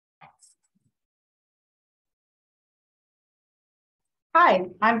Hi,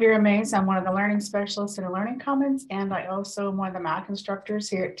 I'm Vera Mays. I'm one of the learning specialists in Learning Commons, and I also am one of the math instructors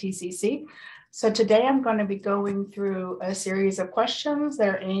here at TCC. So today I'm going to be going through a series of questions that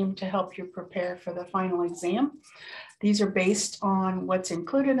are aimed to help you prepare for the final exam. These are based on what's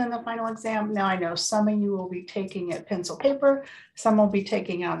included in the final exam. Now I know some of you will be taking it pencil paper, some will be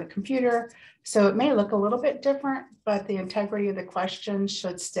taking out a computer. So it may look a little bit different, but the integrity of the questions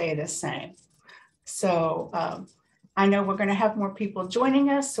should stay the same. So I know we're going to have more people joining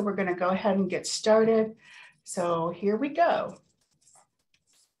us, so we're going to go ahead and get started. So here we go.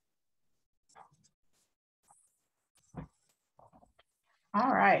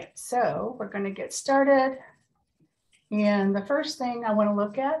 All right, so we're going to get started. And the first thing I want to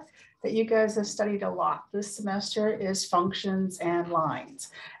look at that you guys have studied a lot this semester is functions and lines.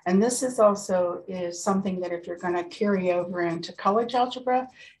 And this is also something that if you're going to carry over into college algebra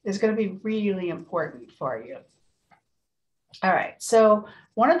is going to be really important for you. All right, so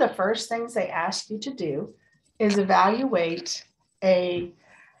one of the first things they ask you to do is evaluate a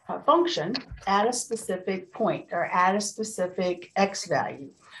function at a specific point or at a specific x value.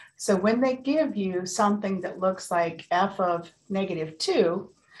 So when they give you something that looks like f of -2,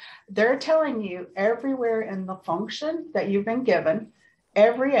 they're telling you everywhere in the function that you've been given,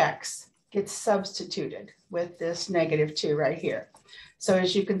 every x gets substituted with this -2 right here. So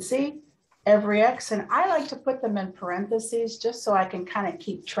as you can see, every x, and I like to put them in parentheses just so I can kind of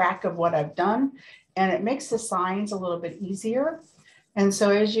keep track of what I've done, and it makes the signs a little bit easier. And so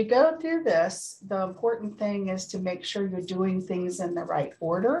as you go through this, the important thing is to make sure you're doing things in the right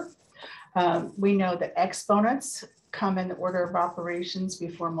order. We know that exponents come in the order of operations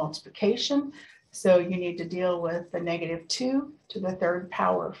before multiplication. So you need to deal with the -2 to the third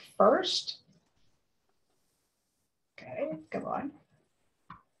power first. Okay, come on.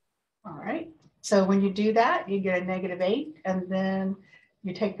 All right, so when you do that, you get a -8, and then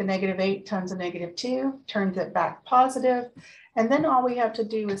you take the -8 times a -2, turns it back positive, and then all we have to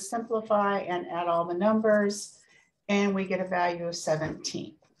do is simplify and add all the numbers, and we get a value of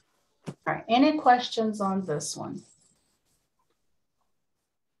 17. All right, any questions on this one?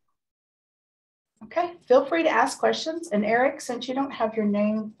 Okay, feel free to ask questions. And Eric, since you don't have your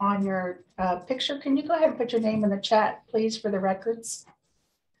name on your picture, can you go ahead and put your name in the chat, please, for the records?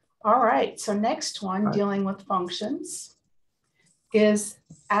 All right, so next one, dealing with functions, is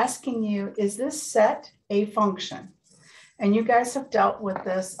asking you, is this set a function? And you guys have dealt with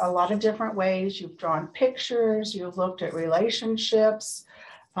this a lot of different ways. You've drawn pictures, you've looked at relationships.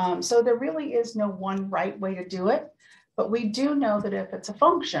 So there really is no one right way to do it, but we do know that if it's a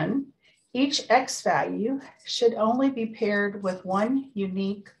function, each x value should only be paired with one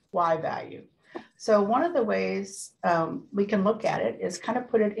unique y value. So one of the ways we can look at it is kind of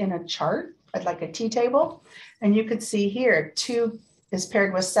put it in a chart, like a t-table. And you can see here, 2 is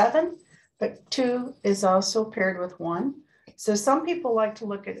paired with 7, but 2 is also paired with 1. So some people like to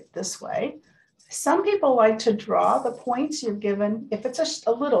look at it this way. Some people like to draw the points you're given. If it's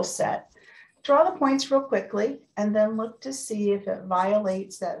a little set, draw the points real quickly and then look to see if it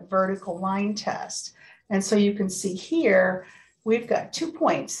violates that vertical line test. And so you can see here, we've got 2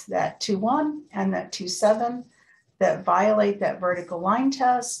 points, that 2,1 and that 2,7, that violate that vertical line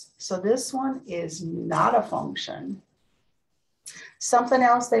test. So this one is not a function. Something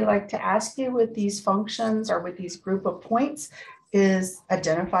else they like to ask you with these functions or with these group of points is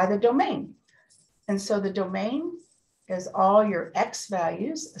identify the domain. And so the domain is all your x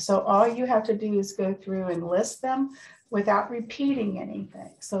values. So all you have to do is go through and list them without repeating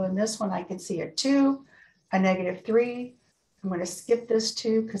anything. So in this one, I can see a 2, a -3. I'm going to skip this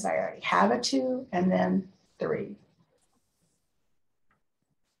 2 because I already have a 2, and then 3.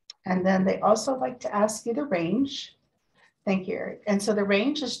 And then they also like to ask you the range. Thank you, Eric. And so the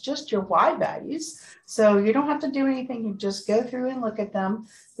range is just your y values. So you don't have to do anything. You just go through and look at them.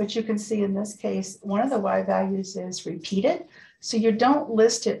 But you can see in this case, one of the y values is repeated. So you don't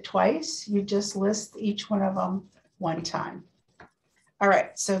list it twice. You just list each one of them one time. All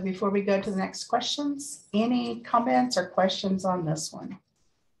right, so before we go to the next questions, any comments or questions on this one?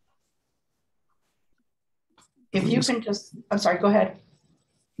 If you can just, I'm sorry, go ahead.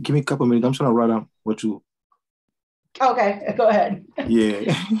 Give me a couple minutes. I'm trying to write down what you. Okay, go ahead.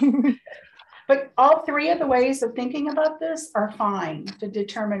 Yeah. But all 3 of the ways of thinking about this are fine to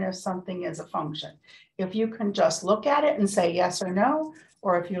determine if something is a function. If you can just look at it and say yes or no,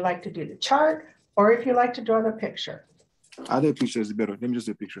 or if you like to do the chart, or if you like to draw the picture. Other picture is better. Let me just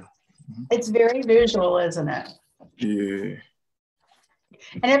do a picture. It's very visual, isn't it? Yeah.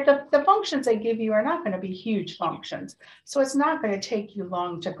 And if the functions they give you are not going to be huge functions, so it's not going to take you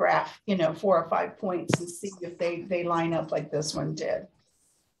long to graph, 4 or 5 points and see if they line up like this one did.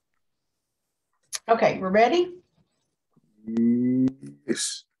 Okay, we're ready?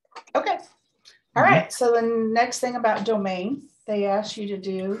 Yes. Okay. All right. So the next thing about domain they asked you to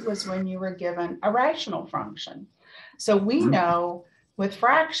do was when you were given a rational function. So we know with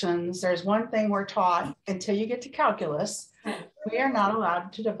fractions, there's one thing we're taught until you get to calculus, we are not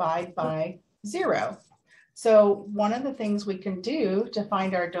allowed to divide by 0. So one of the things we can do to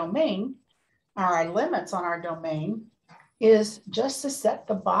find our domain, or our limits on our domain, is just to set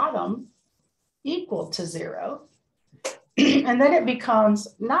the bottom equal to 0. And then it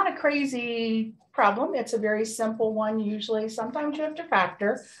becomes not a crazy problem. It's a very simple one usually. Sometimes you have to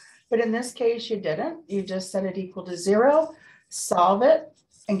factor, but in this case you didn't. You just set it equal to 0, solve it,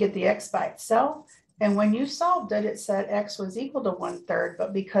 and get the x by itself. And when you solved it, it said x was equal to 1/3,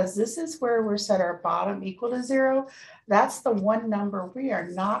 but because this is where we're set our bottom equal to 0, that's the one number we are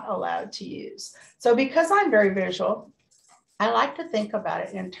not allowed to use. So because I'm very visual, I like to think about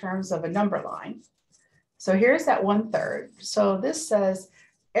it in terms of a number line. So here's that 1/3. So this says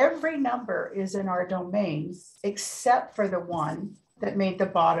every number is in our domain except for the one that made the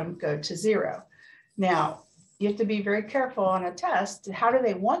bottom go to 0. Now, you have to be very careful on a test. How do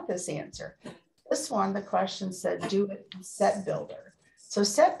they want this answer? This one, the question said, do it in set builder. So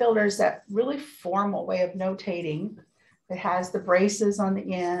set builder is that really formal way of notating. It has the braces on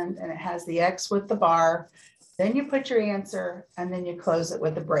the end and it has the X with the bar. Then you put your answer and then you close it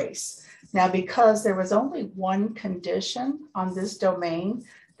with a brace. Now, because there was only one condition on this domain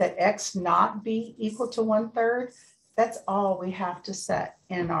that X not be equal to 1/3, that's all we have to set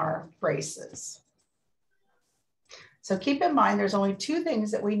in our braces. So keep in mind, there's only 2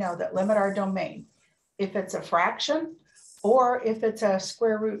 things that we know that limit our domain. If it's a fraction, or if it's a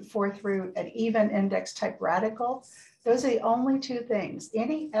square root, 4th root, an even index type radical, those are the only 2 things.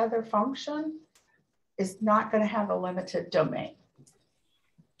 Any other function is not going to have a limited domain.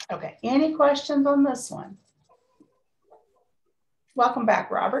 Okay, any questions on this one? Welcome back,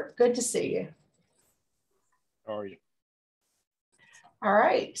 Robert. Good to see you. How are you? All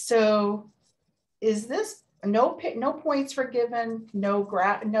right, so is this no points were given, no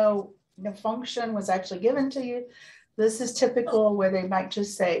function was actually given to you? This is typical where they might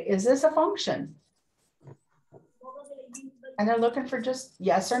just say, is this a function? And they're looking for just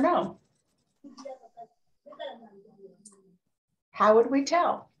yes or no. How would we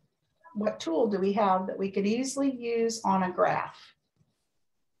tell? What tool do we have that we could easily use on a graph?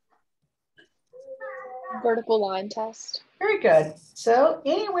 Vertical line test. Very good. So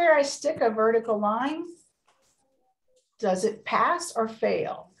anywhere I stick a vertical line, does it pass or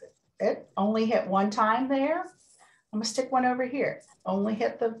fail? It only hit one time there. I'm gonna stick one over here. Only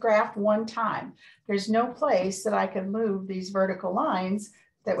hit the graph one time. There's no place that I can move these vertical lines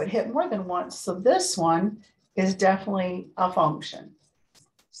that would hit more than once. So this one is definitely a function.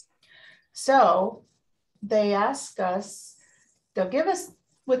 So they ask us, they'll give us,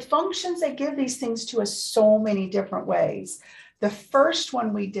 with functions, they give these things to us so many different ways. The first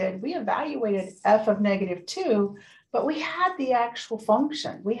one we did, we evaluated f of -2, but we had the actual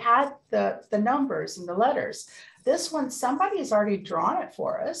function. We had the numbers and the letters. This one, somebody has already drawn it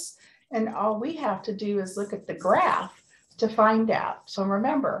for us. And all we have to do is look at the graph to find out. So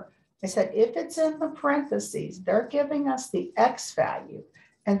remember, I said, if it's in the parentheses, they're giving us the X value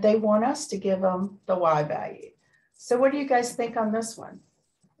and they want us to give them the Y value. So what do you guys think on this one?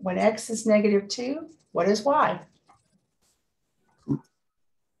 When X is -2, what is Y?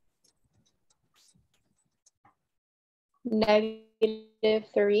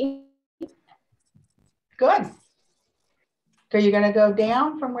 -3. Good. So you're going to go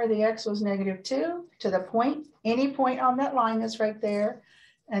down from where the X was -2 to the point, any point on that line that's right there.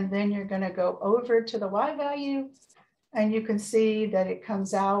 And then you're going to go over to the Y value. And you can see that it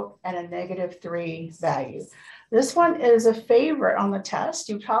comes out at a -3 value. This one is a favorite on the test.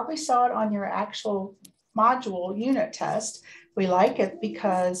 You probably saw it on your actual module unit test. We like it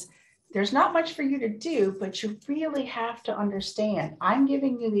because there's not much for you to do, but you really have to understand. I'm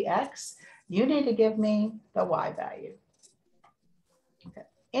giving you the X. You need to give me the Y value. Okay.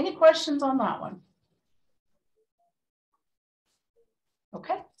 Any questions on that one?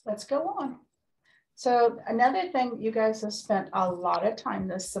 Okay, let's go on. So another thing, you guys have spent a lot of time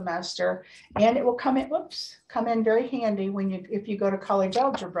this semester, and it will come in very handy when if you go to college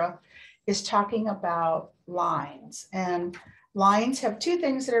algebra, is talking about lines. And lines have 2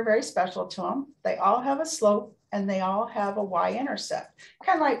 things that are very special to them. They all have a slope and they all have a y-intercept.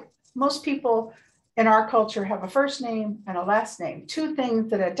 Kind of like most people in our culture have a first name and a last name, two things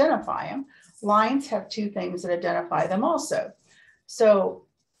that identify them. Lines have two things that identify them also. So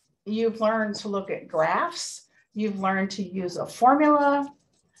you've learned to look at graphs. You've learned to use a formula.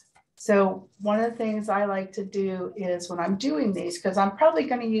 So one of the things I like to do is when I'm doing these, because I'm probably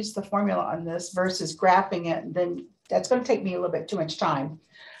going to use the formula on this versus graphing it, and then that's going to take me a little bit too much time.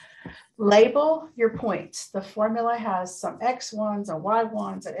 Label your points. The formula has some X1s and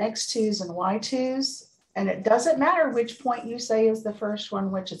Y1s and X2s and Y2s, and it doesn't matter which point you say is the first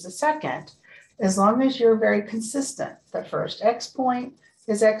one, which is the second, as long as you're very consistent. The first X point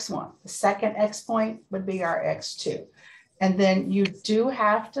is X1. The second X point would be our X2. And then you do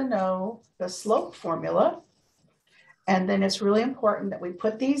have to know the slope formula. And then it's really important that we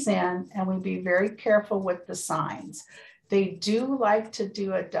put these in and we be very careful with the signs. They do like to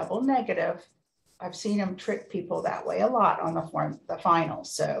do a double negative. I've seen them trick people that way a lot on the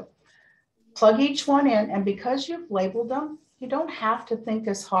finals. So plug each one in, and because you've labeled them, you don't have to think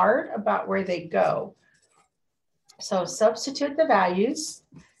as hard about where they go. So substitute the values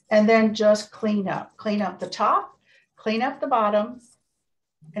and then just clean up the top, clean up the bottom.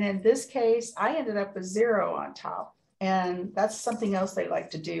 And in this case, I ended up with 0 on top. And that's something else they like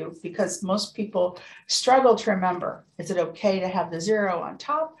to do because most people struggle to remember, is it okay to have the 0 on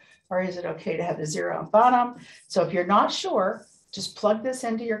top or is it okay to have the 0 on bottom? So if you're not sure, just plug this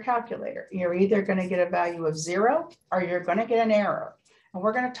into your calculator. You're either going to get a value of 0 or you're going to get an error. And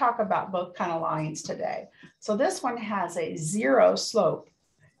we're going to talk about both kind of lines today. So this one has a 0 slope.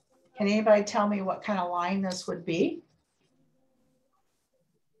 Can anybody tell me what kind of line this would be?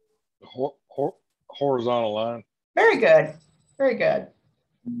 Horizontal line. Very good. Very good.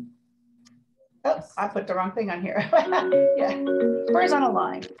 Oh, I put the wrong thing on here. Yeah, horizontal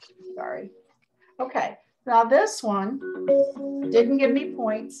line. Sorry. Okay. Now this one didn't give me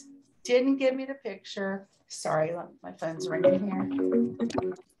points, didn't give me the picture. Sorry, my phone's ringing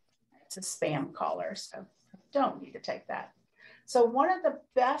here. It's a spam caller, so don't need to take that. So one of the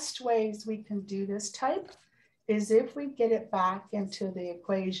best ways we can do this type is if we get it back into the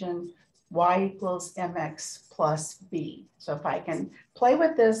equation y equals mx plus b. So if I can play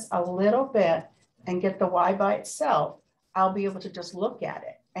with this a little bit and get the y by itself, I'll be able to just look at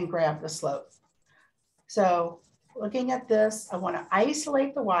it and grab the slope. So looking at this, I want to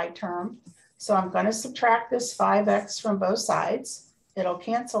isolate the y term. So I'm going to subtract this 5x from both sides. It'll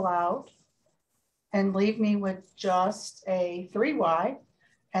cancel out and leave me with just a 3y.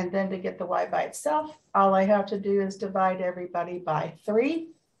 And then to get the y by itself, all I have to do is divide everybody by 3.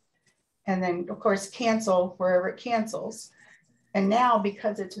 And then, of course, cancel wherever it cancels. And now,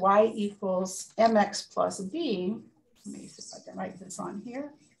 because it's y equals mx plus b, let me see if I can write this on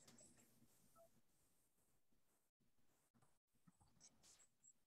here.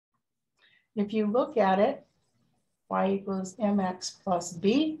 If you look at it, y equals mx plus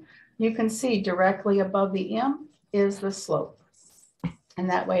b, you can see directly above the m is the slope. And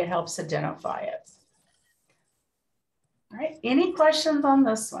that way it helps identify it. All right, any questions on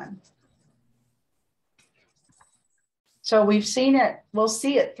this one? So we've seen it, we'll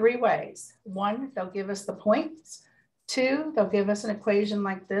see it 3 ways. 1, they'll give us the points. 2, they'll give us an equation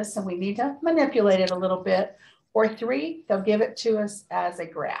like this and we need to manipulate it a little bit. Or 3, they'll give it to us as a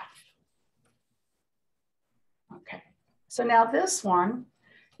graph. Okay, so now this one,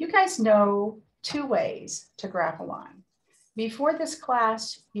 you guys know 2 ways to graph a line. Before this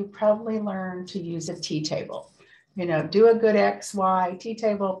class, you probably learned to use a t-table. You know, do a good x, y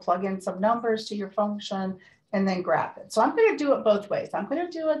t-table, plug in some numbers to your function, and then graph it. So I'm going to do it both ways. I'm going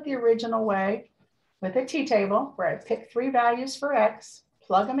to do it the original way with a t-table where I pick 3 values for x,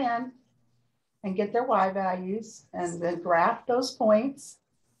 plug them in, and get their y values, and then graph those points,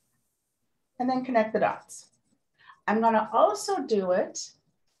 and then connect the dots. I'm going to also do it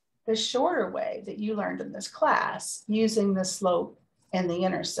the shorter way that you learned in this class using the slope and the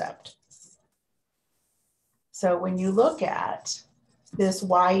intercept. So when you look at this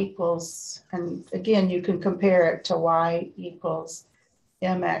y equals, and again, you can compare it to y equals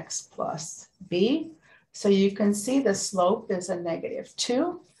mx plus b. So you can see the slope is a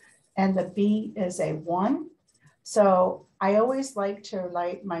 -2 and the b is a 1. So I always like to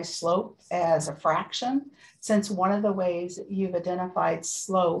write my slope as a fraction, since one of the ways that you've identified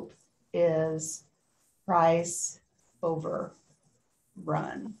slope is rise over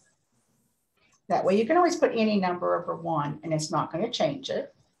run. That way you can always put any number over 1 and it's not going to change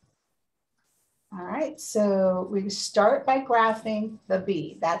it. All right, so we start by graphing the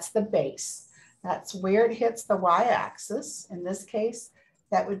b. That's the base. That's where it hits the y-axis. In this case,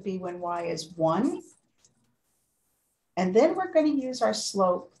 that would be when y is 1. And then we're going to use our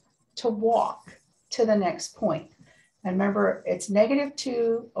slope to walk to the next point. And remember, it's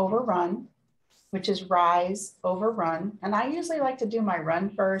 -2 over run, which is rise over run. And I usually like to do my run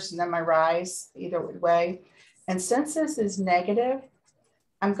first and then my rise either way. And since this is negative,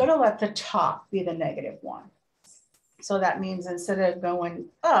 I'm going to let the top be the -1. So that means instead of going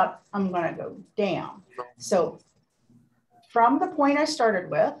up, I'm going to go down. So from the point I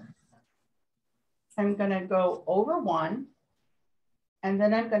started with, I'm going to go over 1, and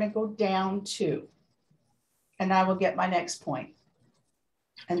then I'm going to go down 2, and I will get my next point.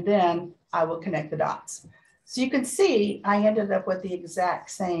 And then I will connect the dots. So you can see I ended up with the exact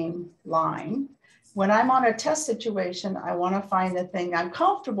same line. When I'm on a test situation, I want to find the thing I'm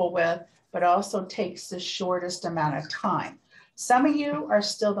comfortable with, but also takes the shortest amount of time. Some of you are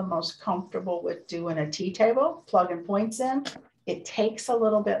still the most comfortable with doing a t-table, plugging points in. It takes a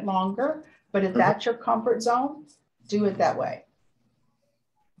little bit longer, but if that's your comfort zone, do it that way.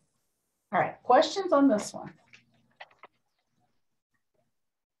 All right, questions on this one?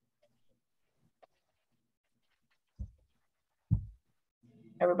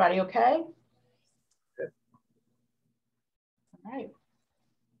 Everybody okay? Good. All right.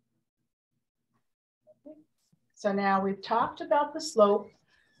 So now we've talked about the slope.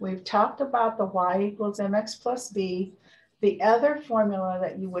 We've talked about the y equals mx plus b. The other formula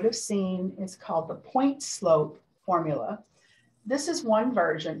that you would have seen is called the point slope formula. This is one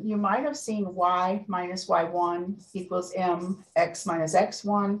version. You might have seen y minus y1 equals mx minus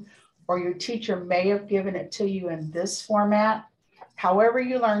x1, or your teacher may have given it to you in this format. However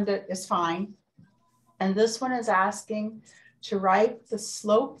you learned it is fine. And this one is asking to write the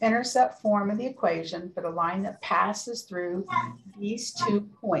slope-intercept form of the equation for the line that passes through these 2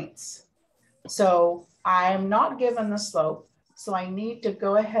 points. So I am not given the slope, so I need to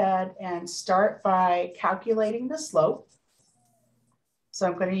go ahead and start by calculating the slope. So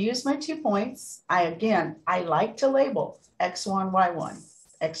I'm going to use my 2 points. I like to label x1, y1,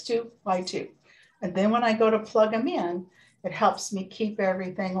 x2, y2. And then when I go to plug them in, it helps me keep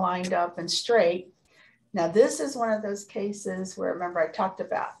everything lined up and straight. Now, this is one of those cases where, remember, I talked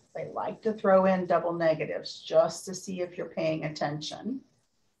about they like to throw in double negatives just to see if you're paying attention.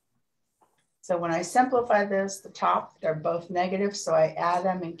 So when I simplify this, the top, they're both negative, so I add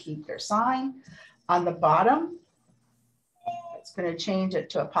them and keep their sign. On the bottom, it's going to change it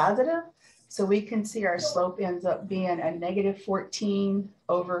to a positive. So we can see our slope ends up being a -14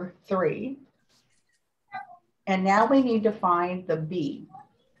 over 3. And now we need to find the b.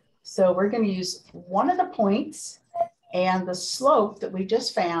 So we're going to use one of the points and the slope that we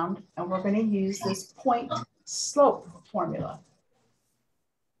just found, and we're going to use this point slope formula.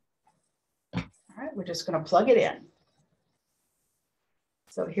 All right, we're just going to plug it in.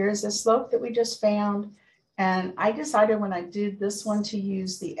 So here's the slope that we just found. And I decided when I did this one to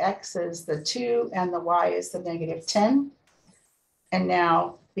use the x as the 2 and the y as the -10. And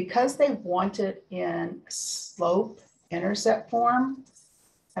now, because they want it in slope intercept form,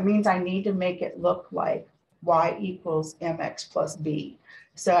 that means I need to make it look like y equals mx plus b.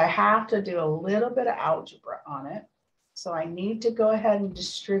 So I have to do a little bit of algebra on it. So I need to go ahead and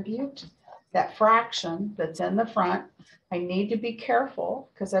distribute that fraction that's in the front. I need to be careful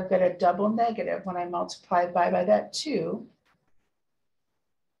because I've got a double negative when I multiply by that 2.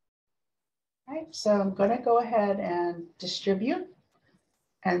 All right, so I'm going to go ahead and distribute.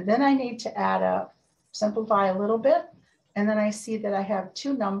 And then I need to add up, simplify a little bit. And then I see that I have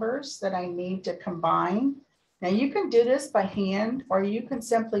 2 numbers that I need to combine. Now you can do this by hand, or you can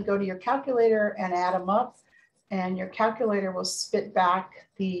simply go to your calculator and add them up, and your calculator will spit back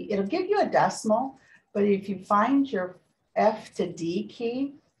it'll give you a decimal, but if you find your F to D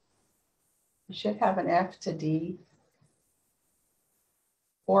key, you should have an F to D,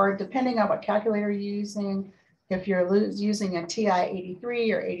 or depending on what calculator you're using, if you're using a TI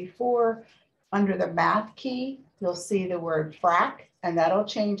 83 or 84, under the math key, you'll see the word frac, and that'll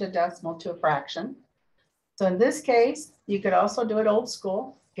change a decimal to a fraction. So in this case, you could also do it old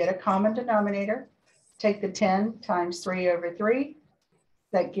school, get a common denominator, take the 10 times 3 over 3.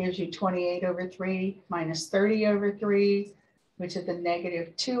 That gives you 28 over 3 minus 30 over 3, which is the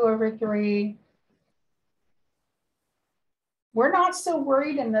 -2 over 3. We're not so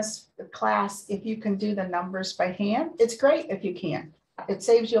worried in this class if you can do the numbers by hand. It's great if you can. It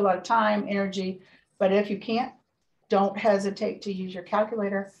saves you a lot of time, energy, but if you can't, don't hesitate to use your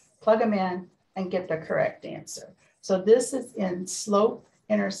calculator, plug them in, and get the correct answer. So this is in slope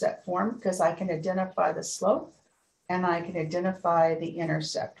intercept form because I can identify the slope and I can identify the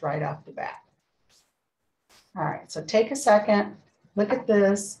intercept right off the bat. All right, so take a second, look at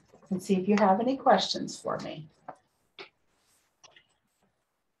this, and see if you have any questions for me.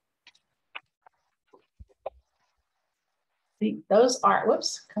 Those are,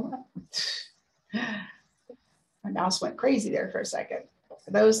 whoops, come on. My mouse went crazy there for a second.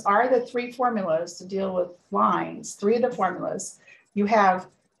 Those are the three formulas to deal with lines, three of the formulas. You have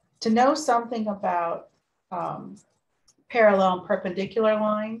to know something about parallel and perpendicular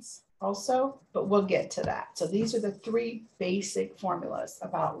lines also, but we'll get to that. So these are the three basic formulas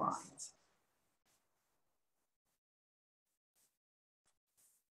about lines.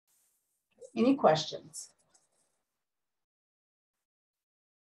 Any questions?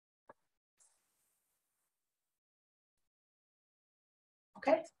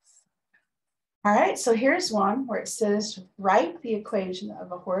 Okay. All right, so here's one where it says, write the equation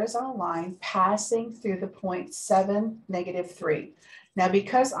of a horizontal line passing through the point 7, -3. Now,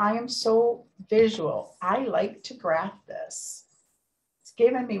 because I am so visual, I like to graph this. It's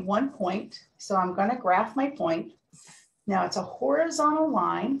given me 1 point, so I'm going to graph my point. Now, it's a horizontal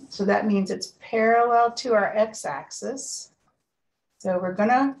line, so that means it's parallel to our x-axis. So we're going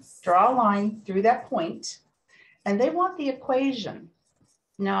to draw a line through that point, and they want the equation.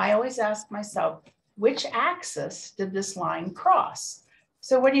 Now, I always ask myself, which axis did this line cross?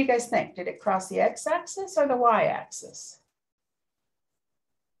 So what do you guys think? Did it cross the x-axis or the y-axis?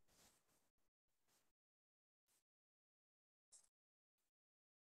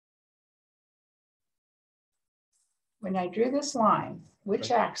 When I drew this line,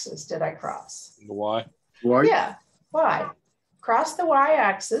 which axis did I cross? The Y. Why? Yeah, y. Cross the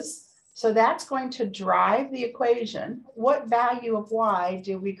y-axis. So that's going to drive the equation. What value of y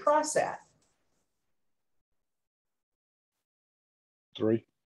do we cross at? 3.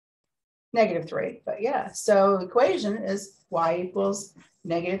 -3, but yeah. So the equation is y equals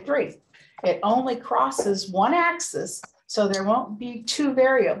 -3. It only crosses one axis, so there won't be two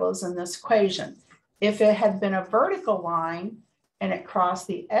variables in this equation. If it had been a vertical line and it crossed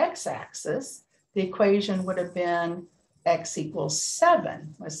the x-axis, the equation would have been x equals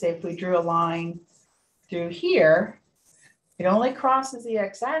 7. Let's say if we drew a line through here, it only crosses the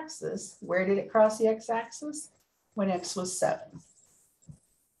x-axis. Where did it cross the x-axis? When x was 7.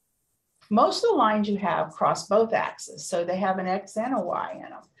 Most of the lines you have cross both axes, so they have an x and a y in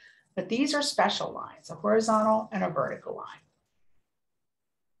them. But these are special lines, a horizontal and a vertical line.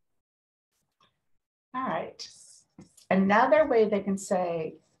 All right. Another way they can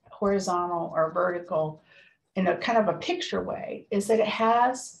say horizontal or vertical in a kind of a picture way is that it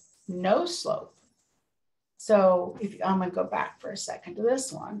has no slope. So if I'm going to go back for a second to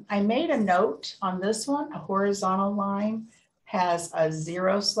this one, I made a note on this one. A horizontal line has a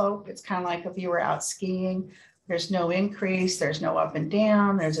 0 slope. It's kind of like if you were out skiing, there's no increase, there's no up and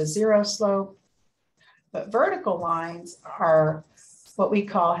down, there's a 0 slope. But vertical lines are what we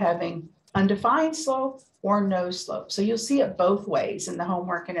call having undefined slope or no slope. So you'll see it both ways in the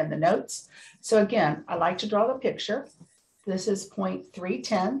homework and in the notes. So again, I like to draw the picture. This is point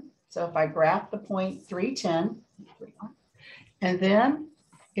 310. So if I graph the point 310, and then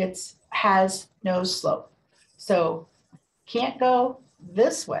it has no slope. So can't go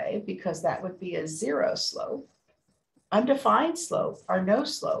this way because that would be a 0 slope. Undefined slope or no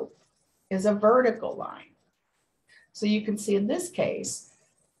slope is a vertical line. So you can see in this case,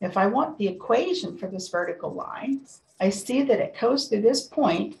 if I want the equation for this vertical line, I see that it goes through this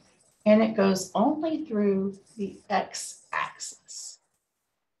point and it goes only through the x-axis.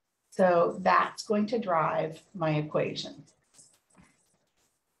 So that's going to drive my equation.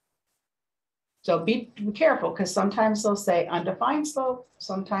 So be careful because sometimes they'll say undefined slope,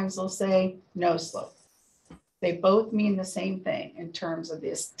 sometimes they'll say no slope. They both mean the same thing in terms of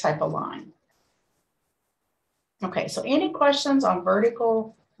this type of line. Okay, so any questions on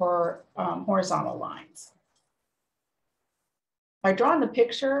vertical or horizontal lines? By drawing the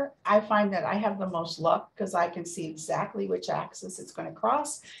picture, I find that I have the most luck because I can see exactly which axis it's going to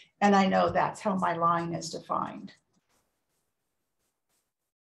cross, and I know that's how my line is defined.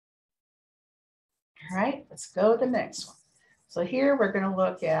 All right, let's go to the next one. So here we're going to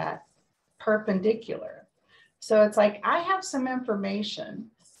look at perpendicular. So it's like I have some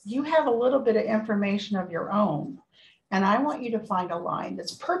information, you have a little bit of information of your own, and I want you to find a line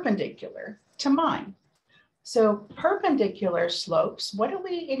that's perpendicular to mine. So perpendicular slopes, what do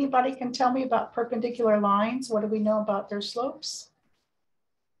anybody can tell me about perpendicular lines? What do we know about their slopes?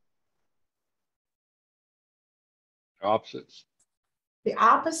 Opposites. The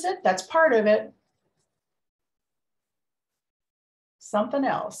opposite, that's part of it. Something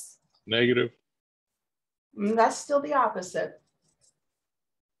else. Negative. That's still the opposite.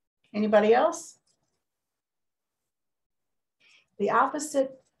 Anybody else? The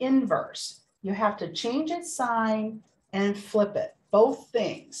opposite inverse. You have to change its sign and flip it. Both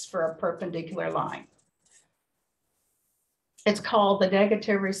things for a perpendicular line. It's called the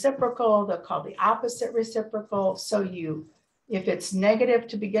negative reciprocal. They'll call the opposite reciprocal. So if it's negative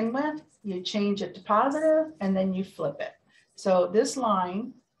to begin with, you change it to positive and then you flip it. So this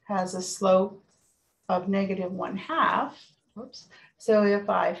line has a slope of -1/2. Oops. So if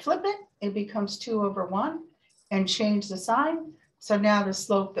I flip it, it becomes 2/1 and change the sign. So now the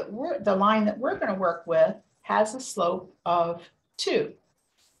slope the line that we're going to work with has a slope of 2.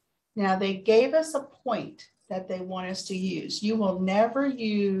 Now they gave us a point that they want us to use. You will never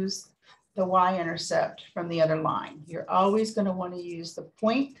use the y-intercept from the other line. You're always going to want to use the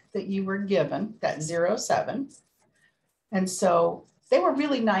point that you were given, that 0, 7. And so they were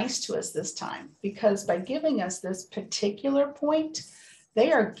really nice to us this time because by giving us this particular point,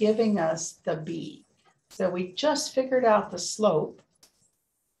 they are giving us the b. So we just figured out the slope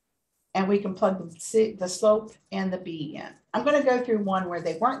and we can plug the slope and the b in. I'm going to go through one where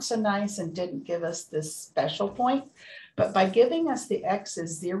they weren't so nice and didn't give us this special point, but by giving us the x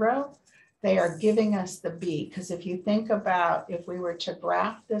is 0, they are giving us the b. Because if you think about if we were to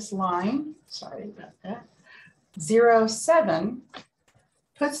graph this line, sorry about that, 0, 7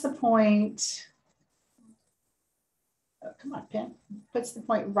 puts the point, oh, come on, pen, puts the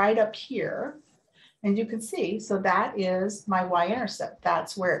point right up here. And you can see, so that is my y-intercept.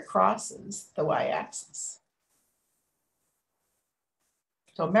 That's where it crosses the y-axis.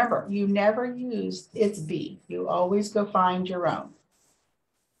 So remember, you never use its b. You always go find your own.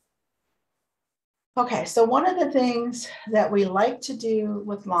 Okay, so one of the things that we like to do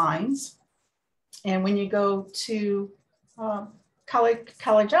with lines, and when you go to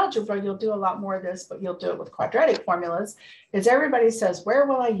college algebra, you'll do a lot more of this, but you'll do it with quadratic formulas, is everybody says, where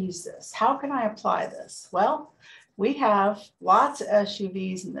will I use this? How can I apply this? Well, we have lots of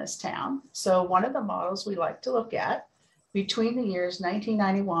SUVs in this town. So one of the models we like to look at between the years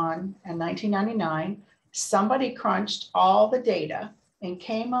 1991 and 1999, somebody crunched all the data and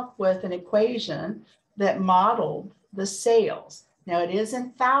came up with an equation that modeled the sales. Now it is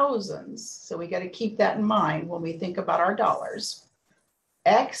in thousands, so we got to keep that in mind when we think about our dollars.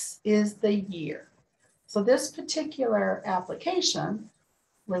 X is the year. So this particular application,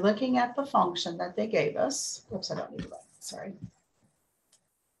 we're looking at the function that they gave us. Oops, I don't need to write, sorry.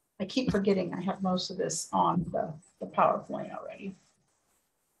 I keep forgetting I have most of this on the PowerPoint already.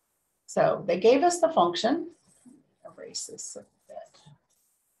 So they gave us the function. Erase this a bit.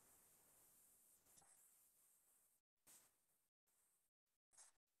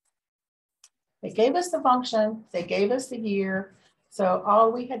 They gave us the function, they gave us the year. So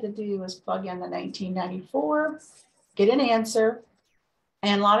all we had to do was plug in the 1994, get an answer.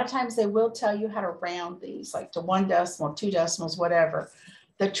 And a lot of times they will tell you how to round these, like to 1 decimal, 2 decimals, whatever.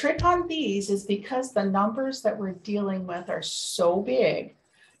 The trick on these is because the numbers that we're dealing with are so big,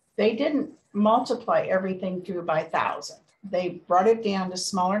 they didn't multiply everything through by 1,000. They brought it down to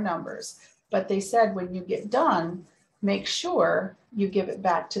smaller numbers, but they said when you get done, make sure you give it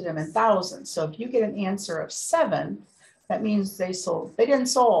back to them in thousands. So if you get an answer of 7, that means they didn't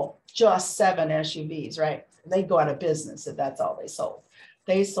sold just 7 SUVs, right? They'd go out of business if that's all they sold.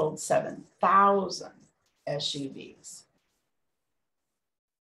 They sold 7,000 SUVs.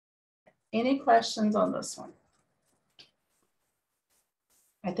 Any questions on this one?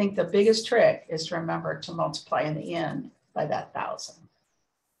 I think the biggest trick is to remember to multiply in the end by that 1,000.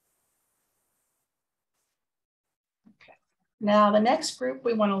 Okay. Now the next group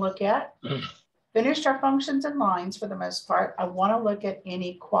we want to look at, finished our functions and lines for the most part. I want to look at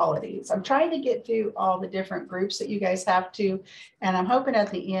inequalities. I'm trying to get through all the different groups that you guys have to, and I'm hoping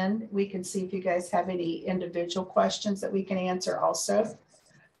at the end we can see if you guys have any individual questions that we can answer also.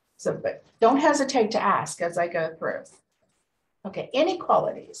 So, but don't hesitate to ask as I go through. Okay,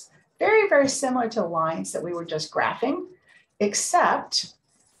 inequalities. Very, very similar to lines that we were just graphing, except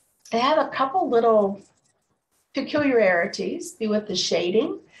they have a couple little peculiarities with the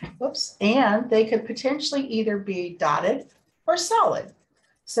shading. Whoops, and they could potentially either be dotted or solid.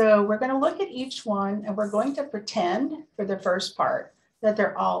 So we're going to look at each one and we're going to pretend for the first part that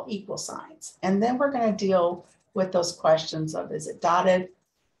they're all equal signs. And then we're going to deal with those questions of is it dotted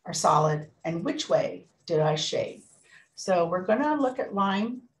or solid and which way did I shade? So we're going to look at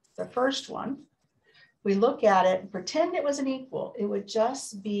line, the first one. We look at it and pretend it was an equal. It would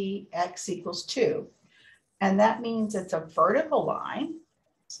just be x equals 2. And that means it's a vertical line.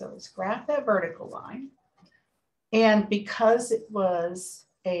 So let's graph that vertical line. And because it was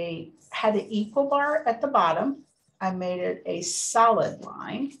had an equal bar at the bottom, I made it a solid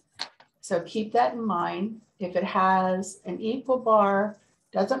line. So keep that in mind. If it has an equal bar,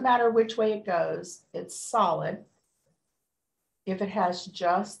 doesn't matter which way it goes, it's solid. If it has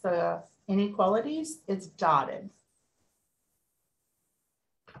just the inequalities, it's dotted.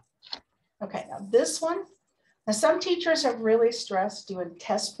 Okay, now this one, now some teachers have really stressed doing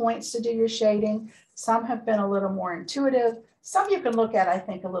test points to do your shading. Some have been a little more intuitive. Some you can look at, I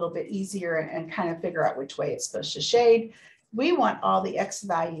think, a little bit easier and kind of figure out which way it's supposed to shade. We want all the X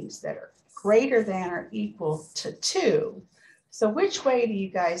values that are greater than or equal to 2. So which way do you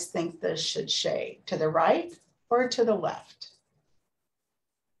guys think this should shade? To the right or to the left?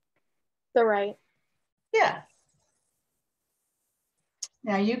 The right. Yeah.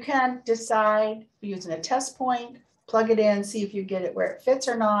 Now you can decide using a test point, plug it in, see if you get it where it fits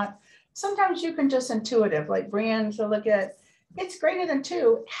or not. Sometimes you can just intuitive, like Brian, to look at, it's greater than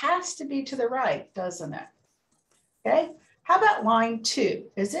 2, it has to be to the right, doesn't it? Okay, how about line 2?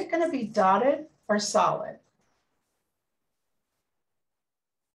 Is it going to be dotted or solid?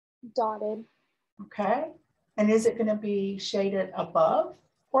 Dotted. Okay, and is it going to be shaded above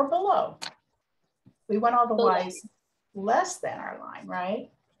or below? We want all the Below. Y's less than our line, right?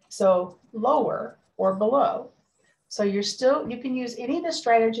 So lower or below. So you can use any of the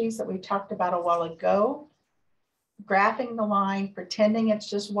strategies that we talked about a while ago, graphing the line, pretending it's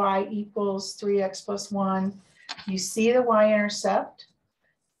just Y equals 3x plus 1. You see the y-intercept.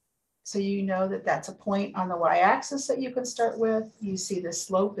 So you know that that's a point on the y-axis that you can start with. You see the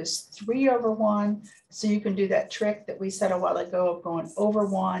slope is 3/1. So you can do that trick that we said a while ago of going over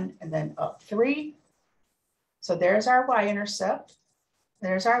 1 and then up 3. So there's our y-intercept.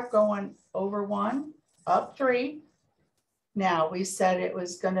 There's our going over 1, up 3. Now we said it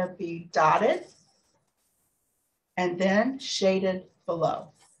was going to be dotted and then shaded below.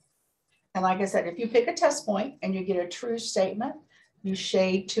 And like I said, if you pick a test point and you get a true statement, you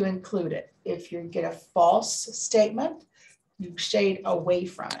shade to include it. If you get a false statement, you shade away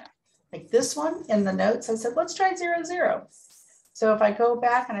from it. Like this one in the notes, I said, let's try 0, 0. So if I go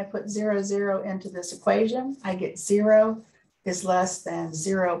back and I put 0, 0 into this equation, I get 0 is less than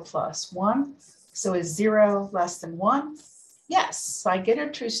 0 plus 1. So is 0 less than 1? Yes. So I get a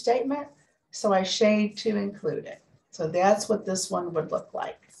true statement. So I shade to include it. So that's what this one would look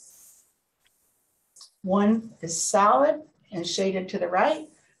like. 1 is solid and shaded to the right.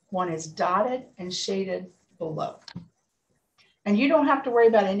 1 is dotted and shaded below. And you don't have to worry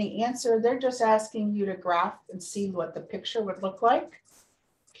about any answer. They're just asking you to graph and see what the picture would look like.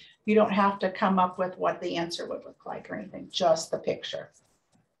 You don't have to come up with what the answer would look like or anything, just the picture.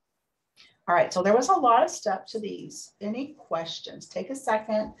 All right, so there was a lot of steps to these. Any questions? Take a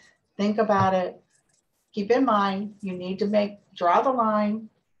second, think about it. Keep in mind, you need to draw the line,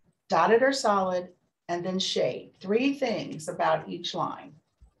 dotted or solid, and then shade. 3 things about each line.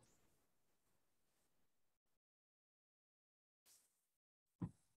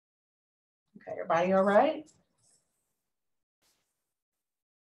 Okay, everybody all right?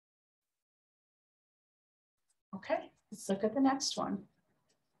 Okay, let's look at the next one.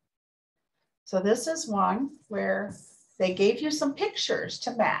 So this is one where they gave you some pictures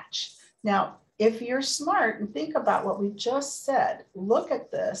to match. Now, if you're smart and think about what we just said, look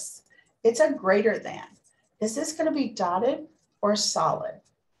at this. It's a greater than. Is this going to be dotted or solid?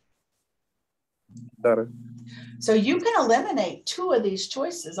 Dotted. So you can eliminate 2 of these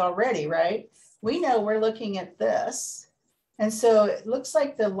choices already, right? We know we're looking at this. And so it looks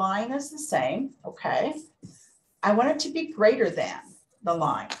like the line is the same. Okay. I want it to be greater than the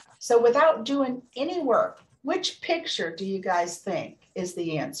line. So without doing any work, which picture do you guys think is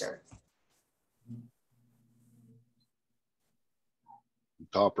the answer?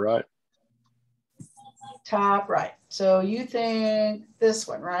 Top right. Top right. So you think this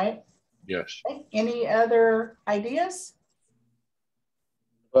one, right? Yes. Okay. Any other ideas?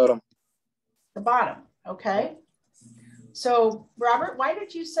 Bottom. The bottom. Okay. So Robert, why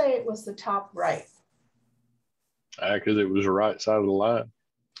did you say it was the top right? Because it was the right side of the line.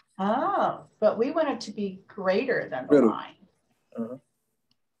 Oh, but we want it to be greater than the Greater. line. Uh-huh.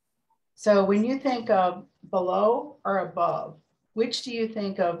 So when you think of below or above, which do you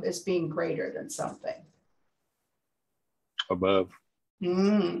think of as being greater than something? Above.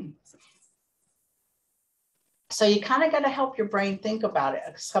 So you kind of got to help your brain think about it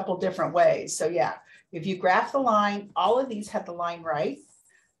a couple different ways. So yeah, if you graph the line, all of these have the line right.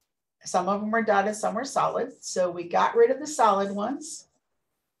 Some of them were dotted, some were solid. So we got rid of the solid ones.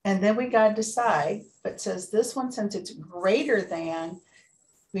 And then we got to decide, but it says this one, since it's greater than,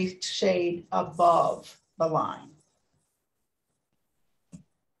 we shade above the line.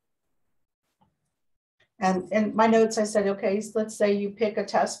 And in my notes, I said, okay, so let's say you pick a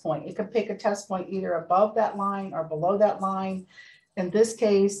test point. You could pick a test point either above that line or below that line. In this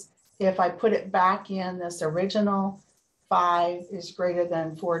case, if I put it back in this original, 5 is greater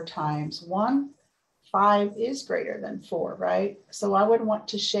than 4 times 1. 5 is greater than 4, right? So I would want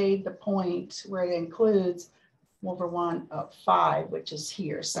to shade the point where it includes over 1 of 5, which is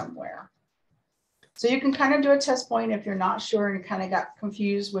here somewhere. So you can kind of do a test point if you're not sure and kind of got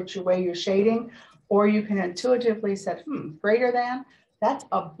confused which way you're shading, or you can intuitively say, greater than, that's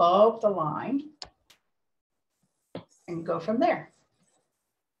above the line, and go from there.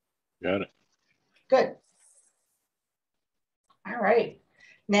 Got it. Good. All right.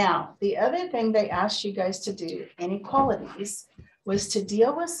 Now, the other thing they asked you guys to do, inequalities, was to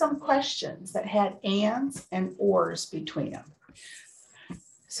deal with some questions that had ands and ors between them.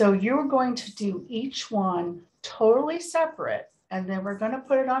 So you're going to do each one totally separate, and then we're going to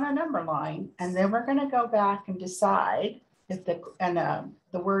put it on a number line, and then we're going to go back and decide if the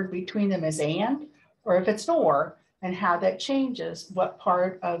word between them is and, or if it's or, and how that changes what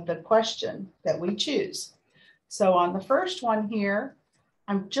part of the question that we choose. So on the first one here,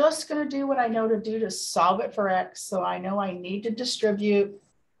 I'm just going to do what I know to do to solve it for x. So I know I need to distribute,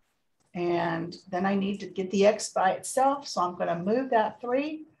 and then I need to get the x by itself. So I'm going to move that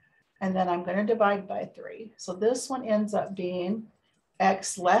 3, and then I'm going to divide by 3. So this one ends up being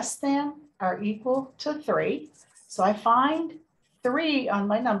x less than or equal to 3. So I find 3 on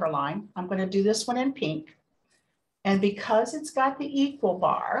my number line. I'm going to do this one in pink. And because it's got the equal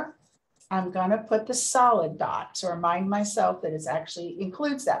bar, I'm going to put the solid dot to remind myself that it actually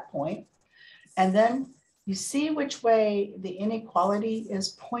includes that point. And then you see which way the inequality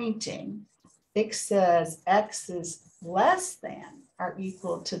is pointing. It says x is less than or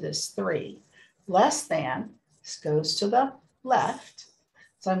equal to this 3. Less than, this goes to the left.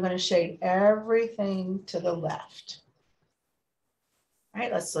 So I'm going to shade everything to the left. All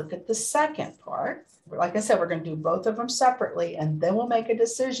right, let's look at the second part. Like I said, we're going to do both of them separately, and then we'll make a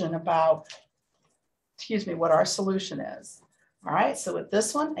decision about, what our solution is. All right, so with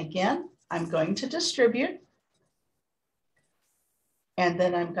this one, again, I'm going to distribute. And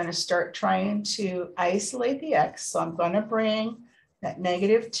then I'm going to start trying to isolate the x. So I'm going to bring that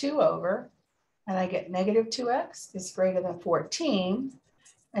 -2 over, and I get -2x is greater than 14.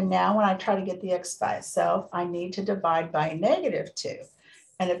 And now when I try to get the x by itself, I need to divide by -2.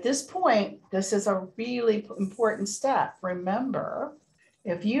 And at this point, this is a really important step. Remember,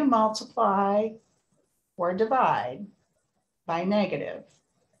 if you multiply or divide by negative,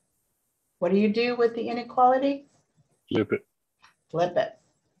 what do you do with the inequality? Flip it. Flip it.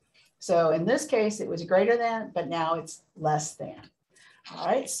 So in this case, it was greater than, but now it's less than. All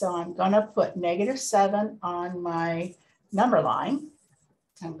right, so I'm going to put -7 on my number line.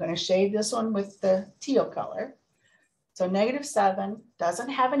 I'm going to shade this one with the teal color. So -7 doesn't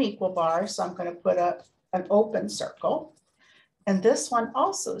have an equal bar, so I'm going to put up an open circle. And this one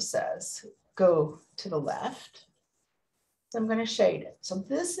also says go to the left. So I'm going to shade it. So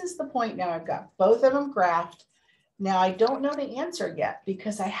this is the point now. I've got both of them graphed. Now I don't know the answer yet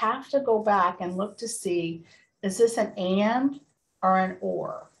because I have to go back and look to see, is this an and or an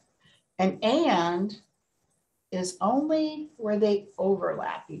or? An and is only where they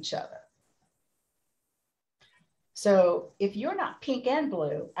overlap each other. So if you're not pink and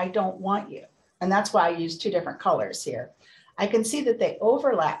blue, I don't want you. And that's why I use 2 different colors here. I can see that they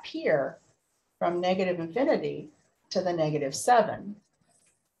overlap here from -infinity to the -7.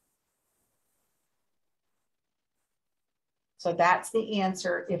 So that's the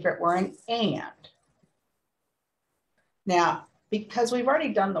answer if it were an and. Now, because we've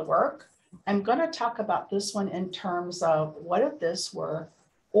already done the work, I'm going to talk about this one in terms of what if this were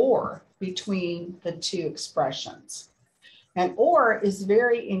or between the 2 expressions. And or is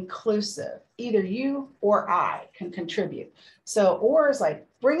very inclusive. Either you or I can contribute. So or is like,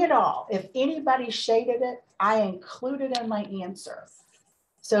 bring it all. If anybody shaded it, I include it in my answer.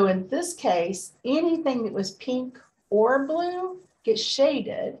 So in this case, anything that was pink or blue gets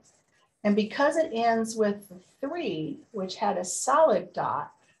shaded. And because it ends with 3, which had a solid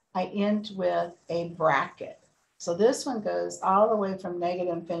dot, I end with a bracket. So this one goes all the way from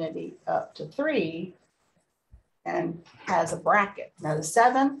 -infinity up to 3 and has a bracket. Now the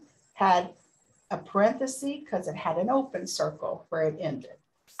 7 had a parenthesis because it had an open circle where it ended.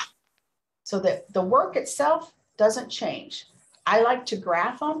 So that the work itself doesn't change. I like to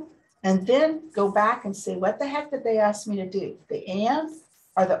graph them and then go back and see what the heck did they ask me to do? The and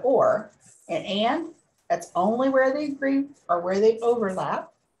or the or, and that's only where they agree or where they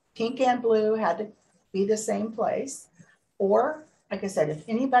overlap. Pink and blue had to be the same place. Or, like I said, if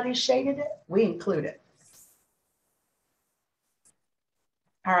anybody shaded it, we include it.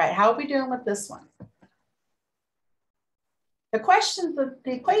 All right, how are we doing with this one? The questions,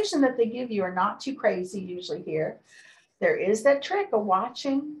 the equation that they give you are not too crazy usually here. There is that trick of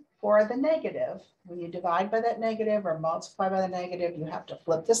watching for the negative, when you divide by that negative or multiply by the negative, you have to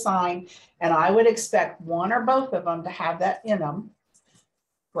flip the sign. And I would expect one or both of them to have that in them,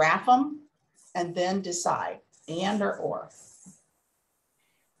 graph them, and then decide, and or.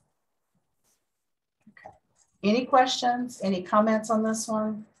 Okay. Any questions, any comments on this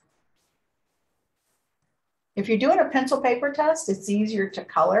one? If you're doing a pencil paper test, it's easier to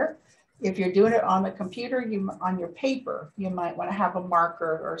color. If you're doing it on the computer, on your paper, you might want to have a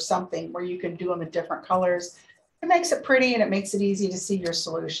marker or something where you can do them in different colors. It makes it pretty and it makes it easy to see your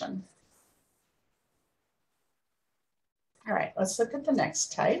solution. All right, let's look at the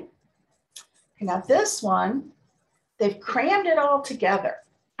next type. Okay, now this one, they've crammed it all together.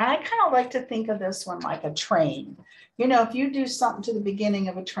 And I kind of like to think of this one like a train. You know, if you do something to the beginning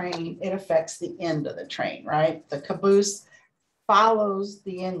of a train, it affects the end of the train, right? The caboose follows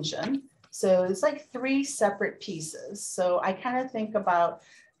the engine. So it's like three separate pieces. So I kind of think about,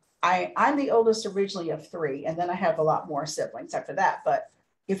 I'm the oldest originally of three, and then I have a lot more siblings after that. But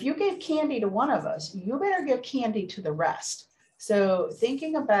if you gave candy to one of us, you better give candy to the rest. So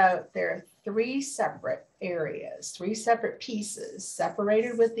thinking about there are three separate areas, three separate pieces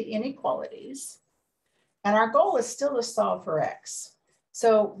separated with the inequalities. And our goal is still to solve for X.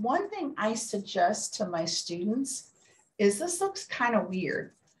 So one thing I suggest to my students is this looks kind of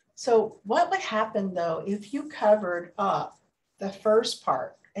weird. So what would happen though if you covered up the first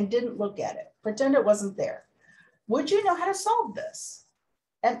part and didn't look at it, pretend it wasn't there? Would you know how to solve this?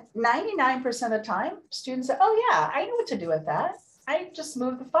 And 99% of the time, students say, oh yeah, I know what to do with that. I just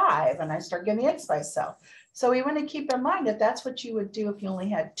move the 5 and I start getting the X by itself. So we want to keep in mind that that's what you would do if you only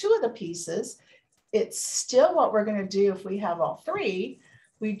had 2 of the pieces. It's still what we're going to do if we have all 3.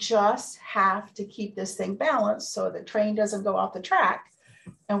 We just have to keep this thing balanced so the train doesn't go off the track.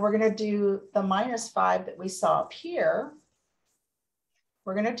 And we're going to do the -5 that we saw up here.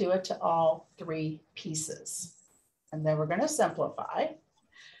 We're going to do it to all 3 pieces. And then we're going to simplify.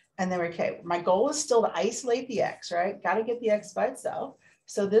 And then, okay, my goal is still to isolate the X, right? Got to get the X by itself.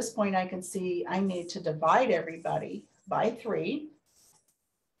 So at this point I can see I need to divide everybody by 3.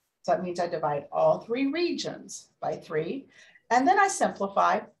 So that means I divide all 3 regions by 3. And then I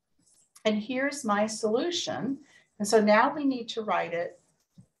simplify. And here's my solution. And so now we need to write it.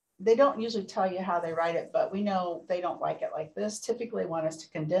 They don't usually tell you how they write it, but we know they don't like it like this. Typically want us to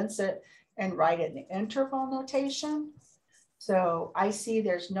condense it and write it in interval notation. So I see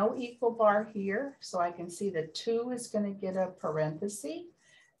there's no equal bar here. So I can see the 2 is going to get a parenthesis.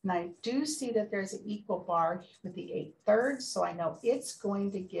 And I do see that there's an equal bar with the 8/3. So I know it's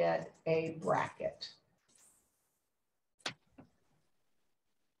going to get a bracket.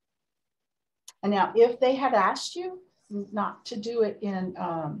 And now if they had asked you not to do it in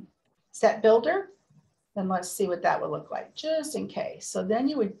set builder, then let's see what that would look like just in case. So then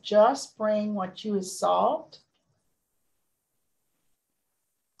you would just bring what you had solved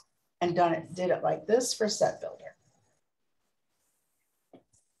and did it like this for set builder.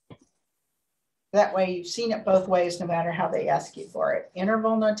 That way you've seen it both ways, no matter how they ask you for it,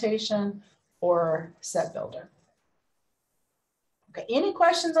 interval notation or set builder. Okay, any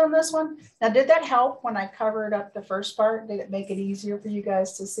questions on this one? Now, did that help when I covered up the first part? Did it make it easier for you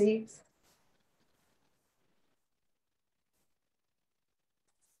guys to see?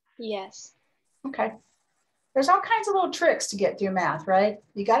 Yes. Okay. There's all kinds of little tricks to get through math, right?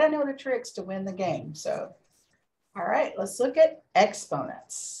 You got to know the tricks to win the game. So, all right, let's look at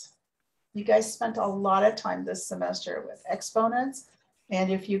exponents. You guys spent a lot of time this semester with exponents. And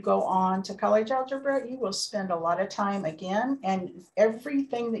if you go on to college algebra, you will spend a lot of time again. And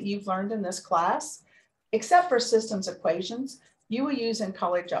everything that you've learned in this class, except for systems equations, you will use in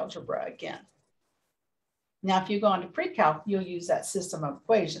college algebra again. Now, if you go on to pre-calc, you'll use that system of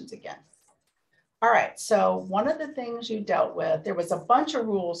equations again. All right, so one of the things you dealt with, there was a bunch of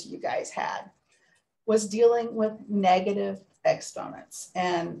rules you guys had, was dealing with negative exponents.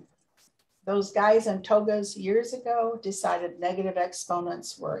 And those guys in togas years ago decided negative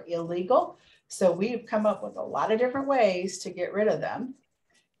exponents were illegal. So we've come up with a lot of different ways to get rid of them.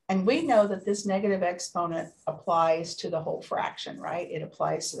 And we know that this negative exponent applies to the whole fraction, right? It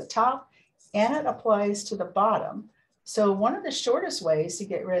applies to the top and it applies to the bottom. So one of the shortest ways to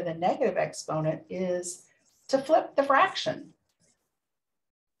get rid of the negative exponent is to flip the fraction.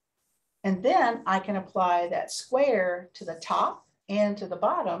 And then I can apply that square to the top and to the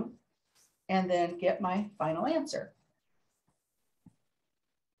bottom and then get my final answer.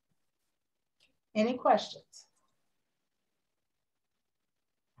 Any questions?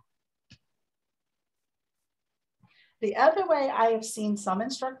 The other way I have seen some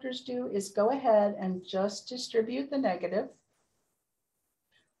instructors do is go ahead and just distribute the negative,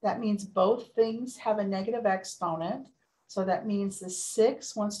 That means both things have a negative exponent. So that means the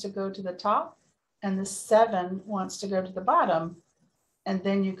 6 wants to go to the top and the 7 wants to go to the bottom. And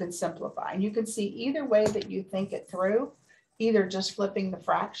then you can simplify. And you can see either way that you think it through, either just flipping the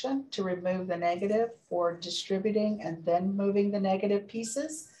fraction to remove the negative or distributing and then moving the negative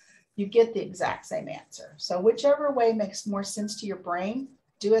pieces, you get the exact same answer. So whichever way makes more sense to your brain,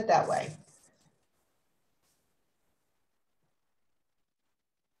 do it that way.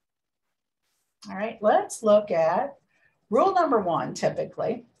 All right, let's look at rule number 1.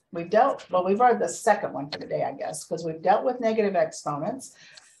 Typically, we've already the second one for today, I guess, because we've dealt with negative exponents.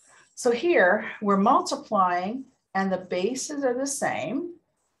 So here we're multiplying and the bases are the same.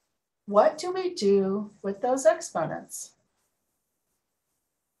 What do we do with those exponents?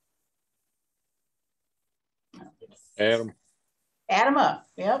 Add them. Add them up,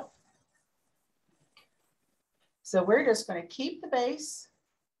 yep. So we're just going to keep the base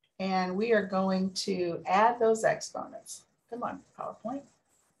and we are going to add those exponents. Come on, PowerPoint.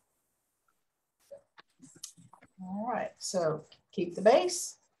 All right, so keep the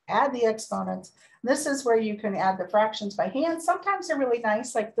base, add the exponents. This is where you can add the fractions by hand. Sometimes they're really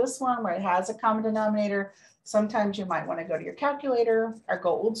nice, like this one where it has a common denominator. Sometimes you might want to go to your calculator or go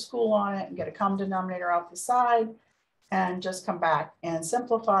old school on it and get a common denominator off the side and just come back and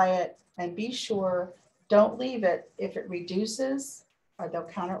simplify it. And be sure, don't leave it if it reduces or they'll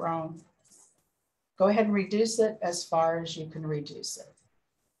count it wrong. Go ahead and reduce it as far as you can reduce it.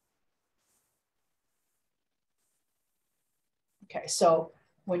 Okay, so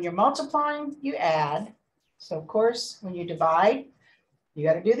when you're multiplying, you add. So of course, when you divide, you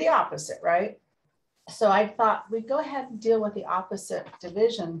got to do the opposite, right? So I thought we'd go ahead and deal with the opposite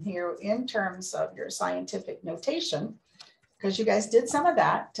division here in terms of your scientific notation, because you guys did some of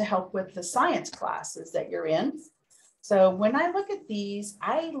that to help with the science classes that you're in. So when I look at these,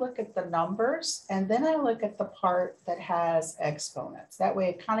 I look at the numbers and then I look at the part that has exponents. That way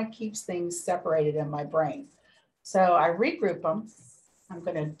it kind of keeps things separated in my brain. So I regroup them. I'm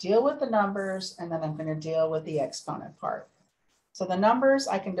going to deal with the numbers and then I'm going to deal with the exponent part. So the numbers,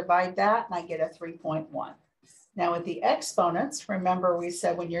 I can divide that and I get a 3.1. Now with the exponents, remember we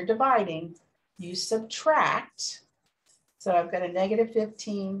said when you're dividing, you subtract. So I've got a negative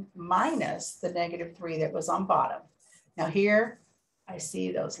 15 minus the negative 3 that was on bottom. Now here, I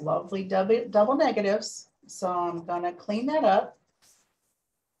see those lovely double negatives. So I'm going to clean that up.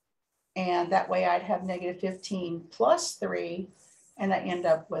 And that way I'd have negative 15 plus 3, and I end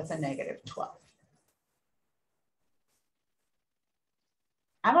up with a negative 12.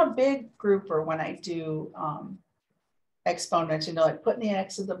 I'm a big grouper when I do exponents, you know, like putting the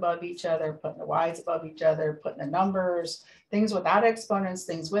x's above each other, putting the y's above each other, putting the numbers, things without exponents,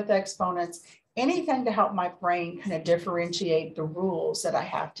 things with exponents, anything to help my brain kind of differentiate the rules that I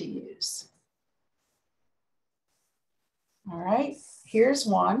have to use. All right, here's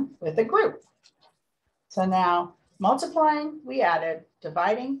one with a group. So now multiplying, we added,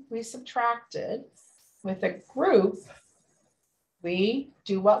 dividing, we subtracted. With a group, we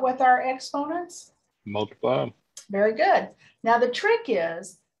do what with our exponents? Multiply them. Very good. Now the trick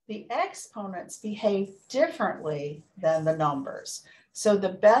is the exponents behave differently than the numbers. So the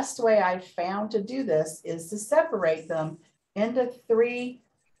best way I've found to do this is to separate them into 3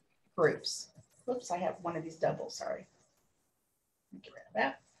 groups. Whoops, I have one of these doubles, sorry. Get rid of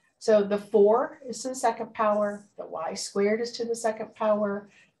that. So the 4 is to the second power, the y squared is to the second power,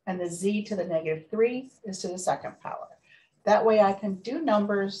 and the z to the negative 3 is to the second power. That way I can do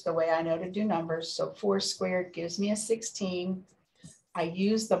numbers the way I know to do numbers. So 4 squared gives me a 16. I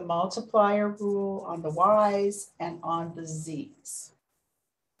use the multiplier rule on the y's and on the z's.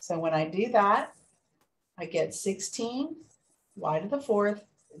 So when I do that, I get 16, y to the 4th,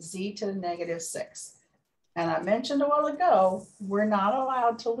 z to the negative 6. And I mentioned a while ago, we're not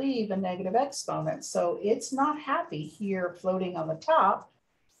allowed to leave a negative exponent. So it's not happy here floating on the top.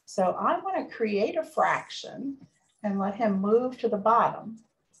 So I want to create a fraction and let him move to the bottom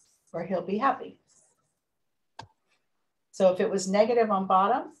where he'll be happy. So if it was negative on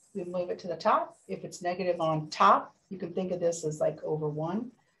bottom, we move it to the top. If it's negative on top, you can think of this as like over 1.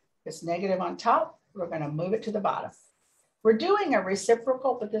 If it's negative on top, we're going to move it to the bottom. We're doing a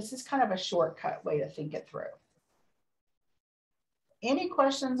reciprocal, but this is kind of a shortcut way to think it through. Any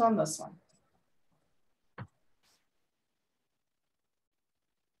questions on this one?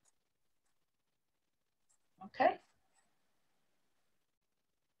 Okay.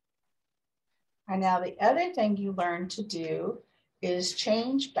 And now the other thing you learn to do is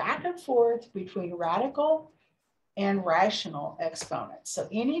change back and forth between radical and rational exponents. So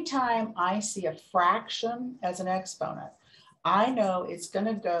anytime I see a fraction as an exponent, I know it's going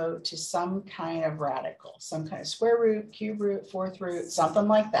to go to some kind of radical, some kind of square root, cube root, fourth root, something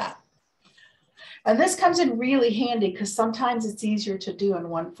like that. And this comes in really handy because sometimes it's easier to do in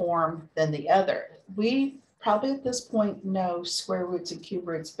one form than the other. We probably at this point know square roots and cube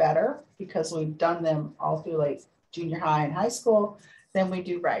roots better because we've done them all through like junior high and high school than we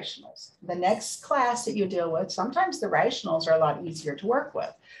do rationals. The next class that you deal with, sometimes the rationals are a lot easier to work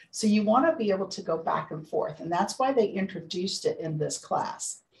with. So you want to be able to go back and forth. And that's why they introduced it in this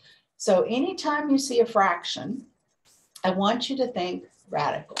class. So anytime you see a fraction, I want you to think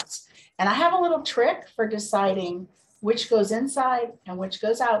radicals. And I have a little trick for deciding which goes inside and which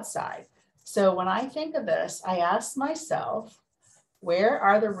goes outside. So when I think of this, I ask myself, where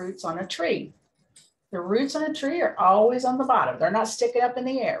are the roots on a tree? The roots on a tree are always on the bottom. They're not sticking up in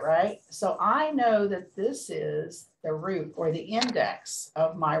the air, right? So I know that this is the root or the index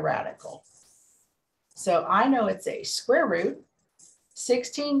of my radical. So I know it's a square root.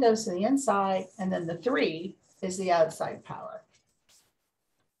 16 goes to the inside, and then the 3 is the outside power.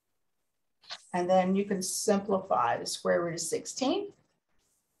 And then you can simplify the square root of 16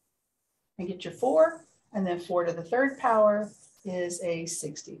 and get your 4, and then 4 to the third power is a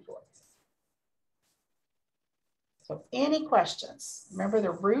 64. So any questions? Remember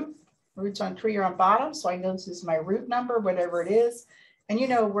the roots on tree are on bottom. So I know this is my root number, whatever it is. And you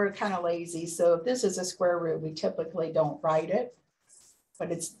know, we're kind of lazy. So if this is a square root, we typically don't write it,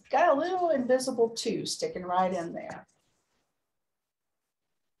 but it's got a little invisible 2 sticking right in there.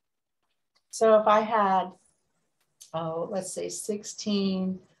 So if I had, let's say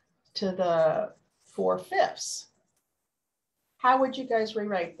 16 to the 4/5, how would you guys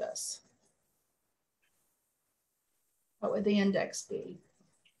rewrite this? What would the index be?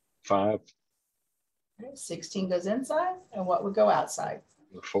 5. Okay, 16 goes inside, and what would go outside?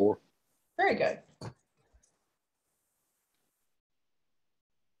 4. Very good.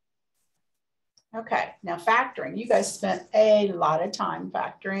 Okay, now factoring. You guys spent a lot of time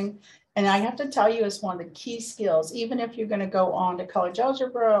factoring. And I have to tell you, it's one of the key skills, even if you're going to go on to college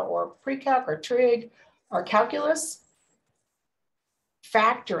algebra or pre-calc or trig or calculus,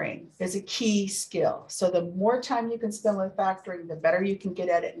 factoring is a key skill. So the more time you can spend with factoring, the better you can get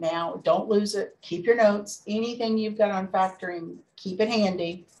at it now. Don't lose it. Keep your notes. Anything you've got on factoring, keep it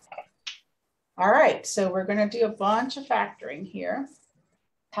handy. All right, so we're going to do a bunch of factoring here.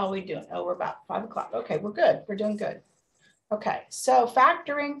 How are we doing? Oh, we're about 5 o'clock. Okay, we're good. We're doing good. Okay, so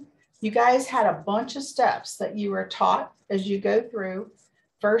factoring, you guys had a bunch of steps that you were taught as you go through.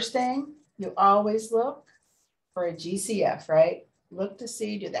 First thing, you always look for a GCF, right? Look to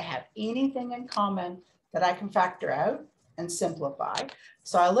see, do they have anything in common that I can factor out and simplify?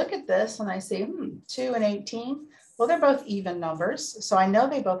 So I look at this and I say, 2 and 18. Well, they're both even numbers. So I know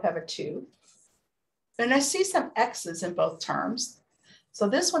they both have a 2. And I see some X's in both terms. So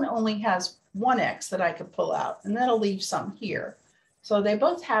this one only has one X that I could pull out, and that'll leave some here. So they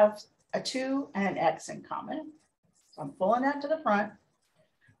both have a 2 and an X in common. So I'm pulling that to the front.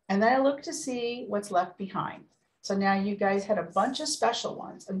 And then I look to see what's left behind. So now you guys had a bunch of special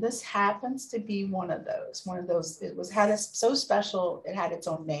ones, and this happens to be one of those. It was so special, it had its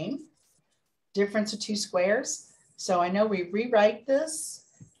own name. Difference of 2 squares. So I know we rewrite this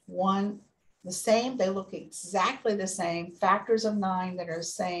one the same. They look exactly the same. Factors of 9 that are the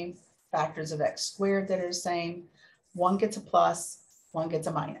same. Factors of x squared that are the same. One gets a plus, one gets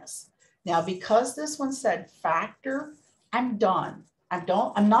a minus. Now, because this one said factor, I'm done.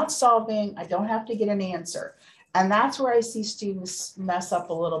 I'm not solving. I don't have to get an answer. And that's where I see students mess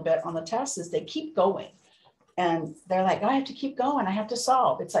up a little bit on the test is they keep going. And they're like, I have to keep going. I have to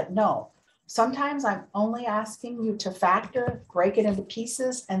solve. It's like, no. Sometimes I'm only asking you to factor, break it into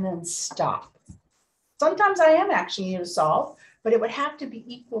pieces, and then stop. Sometimes I am asking you to solve, but it would have to be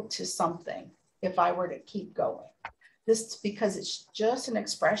equal to something if I were to keep going. This because it's just an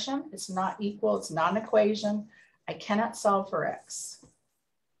expression. It's not equal. It's not an equation. I cannot solve for x.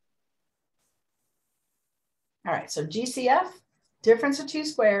 All right, so GCF, difference of 2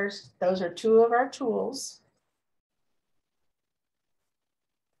 squares. Those are 2 of our tools.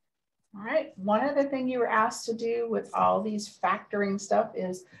 All right, one other thing you were asked to do with all these factoring stuff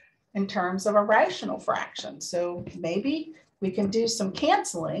is in terms of a rational fraction. So maybe we can do some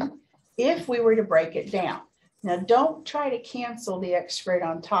canceling if we were to break it down. Now, don't try to cancel the x squared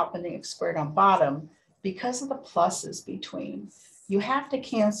on top and the x squared on bottom because of the pluses between. You have to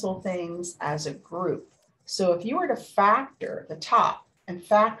cancel things as a group. So if you were to factor the top and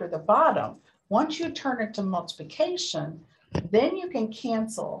factor the bottom, once you turn it to multiplication, then you can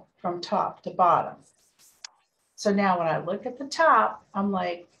cancel from top to bottom. So now when I look at the top, I'm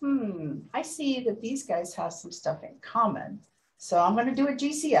like, I see that these guys have some stuff in common. So I'm going to do a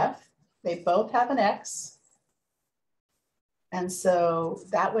GCF. They both have an X. And so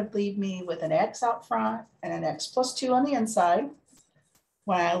that would leave me with an X out front and an X plus 2 on the inside.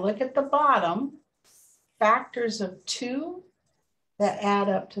 When I look at the bottom, factors of 2 that add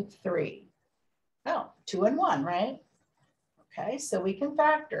up to 3. Oh, 2 and 1, right? Okay, so we can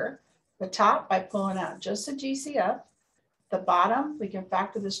factor the top by pulling out just a GCF. The bottom, we can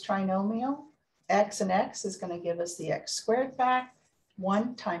factor this trinomial. X and X is going to give us the X squared back.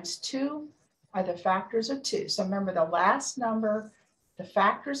 1 times 2 are the factors of 2. So remember the last number, the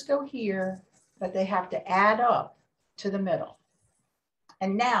factors go here, but they have to add up to the middle.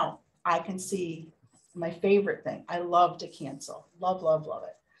 And now I can see my favorite thing. I love to cancel. Love, love, love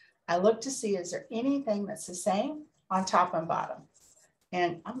it. I look to see, is there anything that's the same on top and bottom?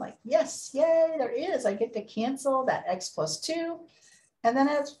 And I'm like, yes, yay, there is. I get to cancel that X plus 2. And then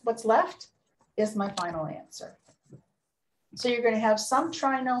what's left is my final answer. So you're going to have some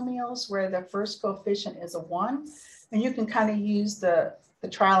trinomials where the first coefficient is a 1. And you can kind of use the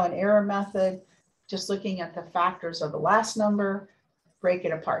trial and error method, just looking at the factors of the last number, break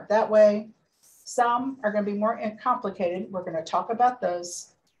it apart that way. Some are going to be more complicated. We're going to talk about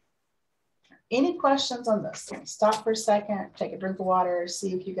those. Any questions on this? Stop for a second, take a drink of water,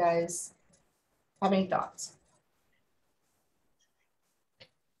 see if you guys have any thoughts.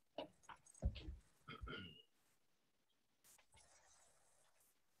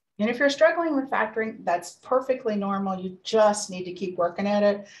 And if you're struggling with factoring, that's perfectly normal. You just need to keep working at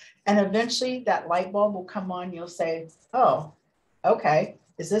it. And eventually that light bulb will come on. You'll say, oh, okay,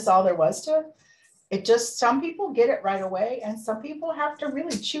 is this all there was to it? It just, some people get it right away and some people have to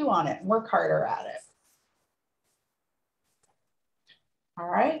really chew on it and work harder at it. All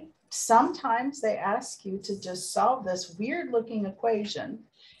right, sometimes they ask you to just solve this weird looking equation.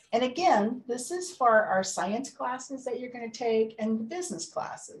 And again, this is for our science classes that you're going to take and the business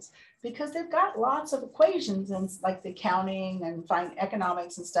classes, because they've got lots of equations and like the accounting and fine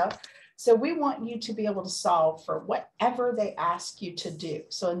economics and stuff. So we want you to be able to solve for whatever they ask you to do.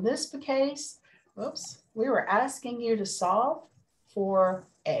 So in this case, oops, we were asking you to solve for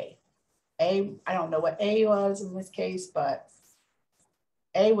A. I don't know what A was in this case, but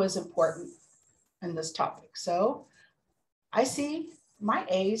A was important in this topic. So I see my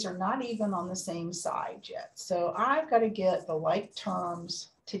A's are not even on the same side yet. So I've got to get the like terms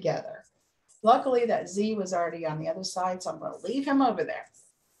together. Luckily that Z was already on the other side, so I'm going to leave him over there.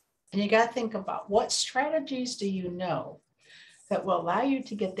 And you got to think about what strategies do you know that will allow you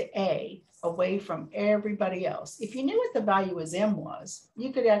to get the A away from everybody else. If you knew what the value as M was,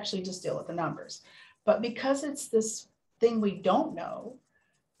 you could actually just deal with the numbers. But because it's this thing we don't know,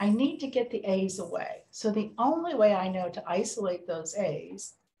 I need to get the A's away. So the only way I know to isolate those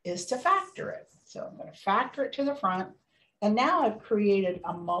A's is to factor it. So I'm going to factor it to the front. And now I've created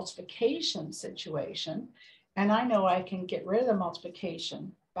a multiplication situation. And I know I can get rid of the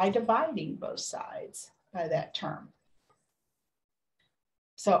multiplication by dividing both sides by that term.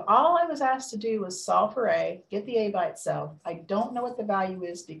 So all I was asked to do was solve for A, get the A by itself. I don't know what the value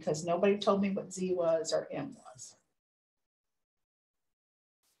is because nobody told me what Z was or M was.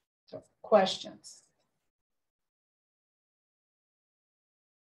 So questions?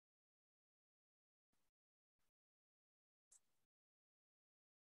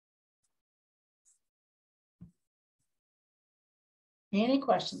 Any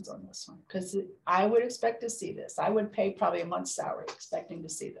questions on this one? Because I would expect to see this. I would pay probably a month's salary expecting to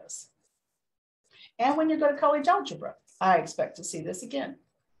see this. And when you go to college algebra, I expect to see this again.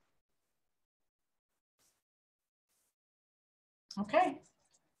 Okay.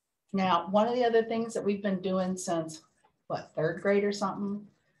 Now, one of the other things that we've been doing since, what, third grade or something,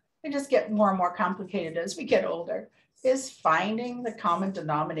 they just get more and more complicated as we get older, is finding the common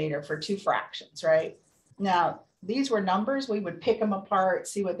denominator for two fractions, right? Now, these were numbers. We would pick them apart,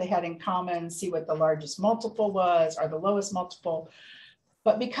 see what they had in common, see what the largest multiple was or the lowest multiple.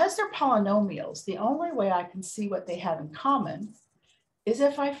 But because they're polynomials, the only way I can see what they have in common is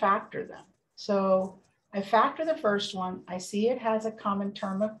if I factor them. So I factor the first one. I see it has a common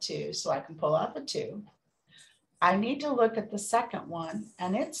term of 2, so I can pull out the 2. I need to look at the second one,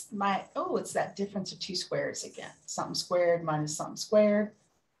 and it's it's that difference of 2 squares again. Something squared minus something squared.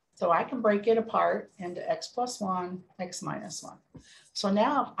 So I can break it apart into x plus 1, x minus 1. So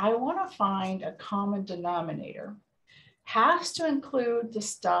now if I want to find a common denominator, has to include the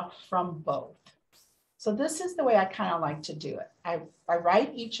stuff from both. So this is the way I kind of like to do it. I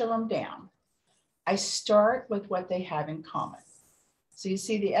write each of them down. I start with what they have in common. So you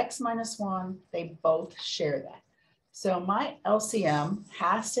see the x minus 1, they both share that. So my LCM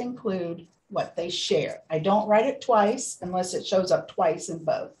has to include what they share. I don't write it twice unless it shows up twice in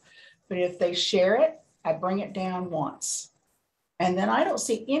both. But if they share it, I bring it down once. And then I don't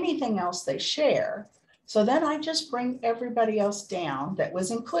see anything else they share. So then I just bring everybody else down that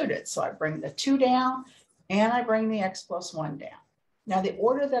was included. So I bring the 2 down and I bring the x plus 1 down. Now the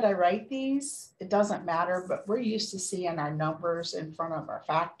order that I write these, it doesn't matter, but we're used to seeing our numbers in front of our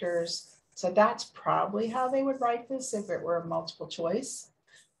factors. So that's probably how they would write this if it were a multiple choice.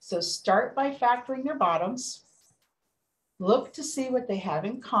 So start by factoring your bottoms. Look to see what they have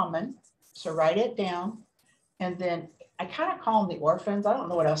in common. So write it down. And then I kind of call them the orphans. I don't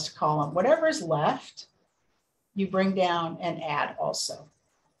know what else to call them. Whatever's left, you bring down and add also.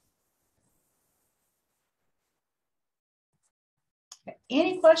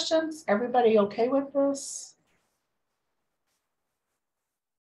 Any questions? Everybody okay with this?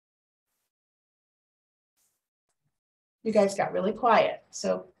 You guys got really quiet.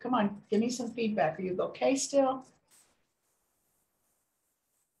 So come on, give me some feedback. Are you okay still?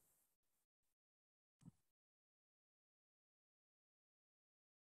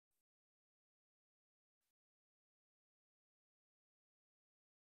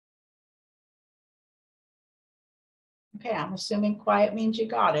 Okay, I'm assuming quiet means you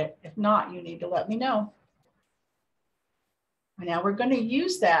got it. If not, you need to let me know. Now we're going to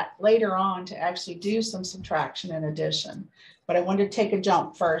use that later on to actually do some subtraction and addition. But I wanted to take a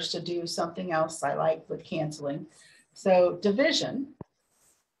jump first to do something else I like with canceling. So division.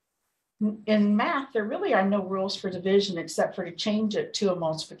 In math, there really are no rules for division except for to change it to a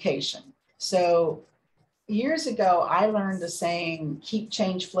multiplication. So years ago, I learned the saying keep,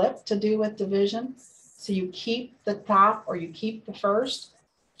 change, flip to do with division. So you keep the top or you keep the first,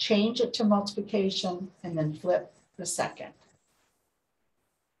 change it to multiplication, and then flip the second.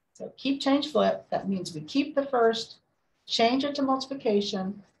 So keep, change, flip. That means we keep the first, change it to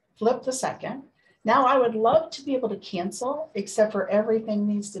multiplication, flip the second. Now I would love to be able to cancel, except for everything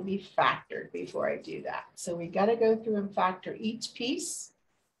needs to be factored before I do that. So we got to go through and factor each piece.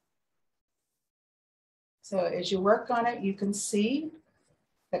 So as you work on it, you can see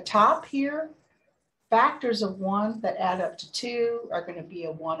the top here, factors of 1 that add up to 2 are going to be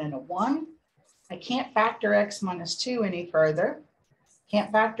a 1 and a 1. I can't factor x minus 2 any further.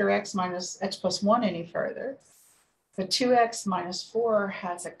 Can't factor x plus 1 any further. The 2x minus 4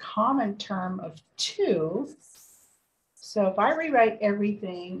 has a common term of 2. So if I rewrite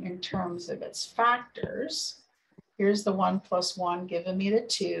everything in terms of its factors, here's the 1 plus 1 giving me the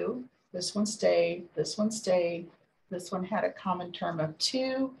 2. This one stayed, this one stayed, this one had a common term of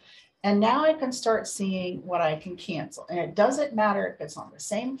 2. And now I can start seeing what I can cancel. And it doesn't matter if it's on the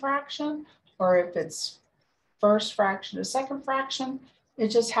same fraction or if it's first fraction to second fraction. It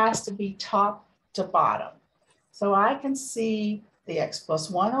just has to be top to bottom. So I can see the x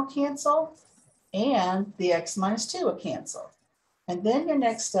plus 1 will cancel and the x minus 2 will cancel. And then your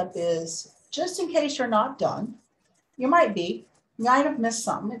next step is, just in case you're not done, you might have missed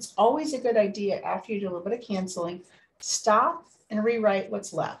something. It's always a good idea after you do a little bit of canceling, stop and rewrite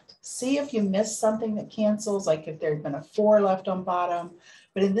what's left. See if you missed something that cancels, like if there had been a 4 left on bottom.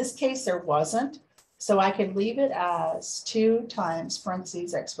 But in this case, there wasn't. So I could leave it as 2 times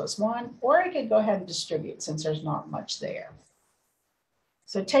parentheses x plus 1, or I could go ahead and distribute since there's not much there.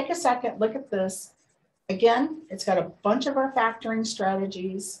 So take a second, look at this. Again, it's got a bunch of our factoring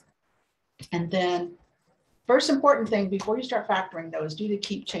strategies. And then first important thing before you start factoring though is do the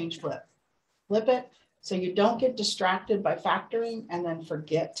keep, change, flip. Flip it so you don't get distracted by factoring and then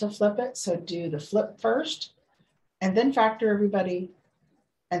forget to flip it. So do the flip first and then factor everybody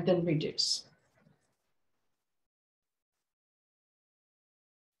and then reduce.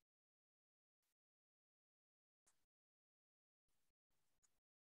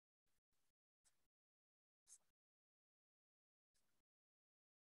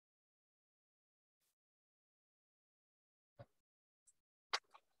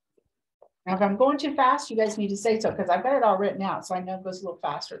 Now, if I'm going too fast, you guys need to say so because I've got it all written out. So I know it goes a little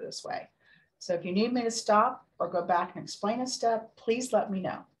faster this way. So if you need me to stop or go back and explain a step, please let me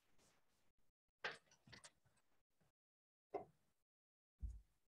know.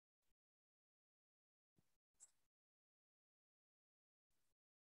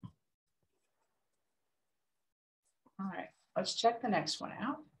 All right, let's check the next one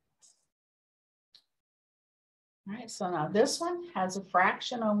out. All right, so now this one has a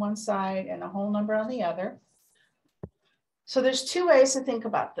fraction on one side and a whole number on the other. So there's 2 ways to think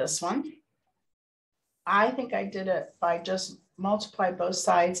about this one. I think I did it by just multiply both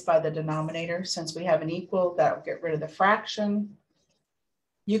sides by the denominator. Since we have an equal, that'll get rid of the fraction.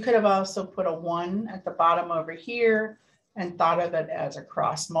 You could have also put a 1 at the bottom over here and thought of it as a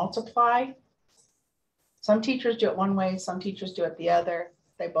cross multiply. Some teachers do it one way, some teachers do it the other.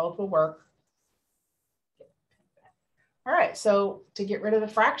 They both will work. All right, so to get rid of the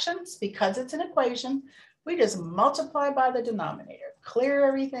fractions, because it's an equation, we just multiply by the denominator, clear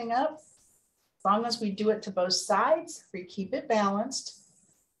everything up. As long as we do it to both sides, we keep it balanced.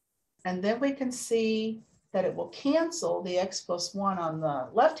 And then we can see that it will cancel the x plus 1 on the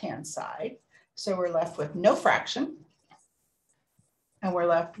left-hand side. So we're left with no fraction. And we're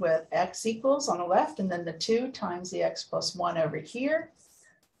left with x equals on the left, and then the 2 times the x plus 1 over here.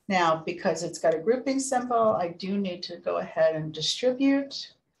 Now, because it's got a grouping symbol, I do need to go ahead and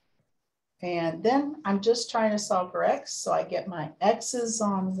distribute. And then I'm just trying to solve for x. So I get my x's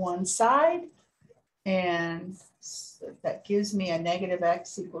on one side, and that gives me a negative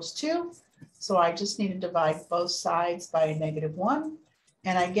x equals 2. So I just need to divide both sides by a -1,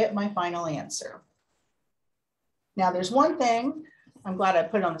 and I get my final answer. Now, there's one thing, I'm glad I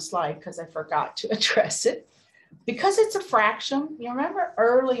put it on the slide because I forgot to address it. Because it's a fraction, you remember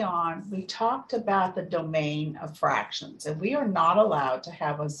early on, we talked about the domain of fractions, and we are not allowed to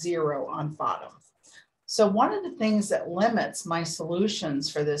have a 0 on bottom. So one of the things that limits my solutions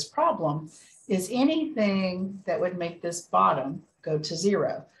for this problem is anything that would make this bottom go to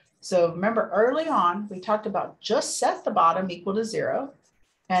 0. So remember early on, we talked about just set the bottom equal to 0.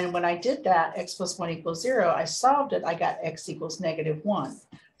 And when I did that, x plus 1 equals 0, I solved it, I got x equals -1.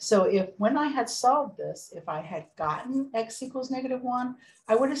 So if when I had solved this, if I had gotten x equals -1,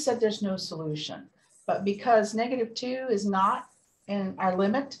 I would have said there's no solution. But because -2 is not in our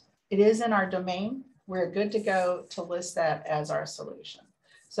limit, it is in our domain, we're good to go to list that as our solution.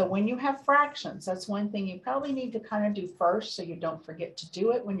 So when you have fractions, that's one thing you probably need to kind of do first so you don't forget to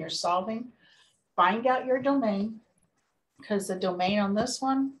do it when you're solving. Find out your domain, because the domain on this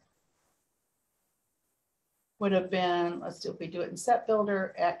one would have been, let's do, if we do it in set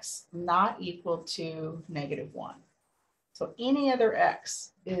builder, x not equal to -1. So any other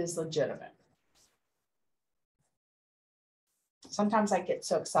x is legitimate. Sometimes I get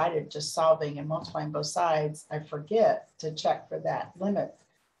so excited just solving and multiplying both sides, I forget to check for that limit,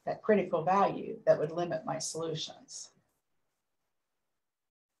 that critical value that would limit my solutions.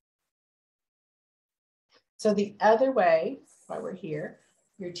 So the other way, while we're here,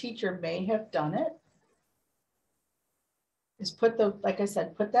 your teacher may have done it, is put the, like I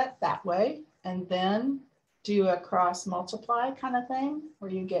said, put that way, and then do a cross multiply kind of thing where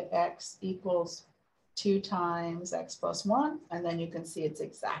you get x equals 2 times x plus 1, and then you can see it's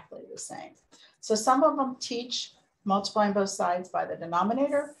exactly the same. So some of them teach multiplying both sides by the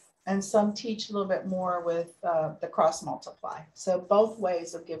denominator, and some teach a little bit more with the cross multiply. So both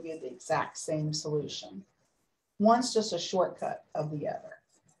ways will give you the exact same solution. One's just a shortcut of the other.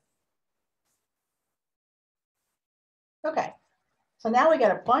 Okay, so now we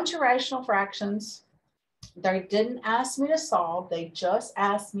got a bunch of rational fractions. They didn't ask me to solve, they just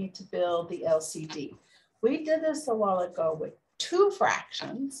asked me to build the LCD. We did this a while ago with 2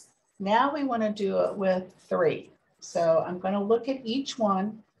 fractions. Now we want to do it with 3. So I'm going to look at each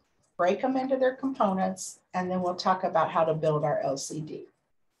one, break them into their components, and then we'll talk about how to build our LCD.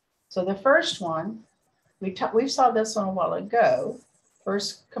 So the first one, we saw this one a while ago.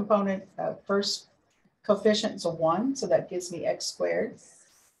 First component, first coefficient is a 1, so that gives me x squared.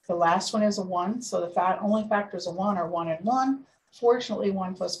 The last one is a 1, so the only factors of 1 are 1 and 1. Fortunately,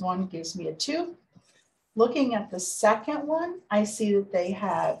 1 plus 1 gives me a 2. Looking at the second one, I see that they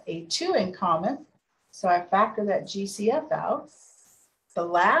have a 2 in common, so I factor that GCF out. The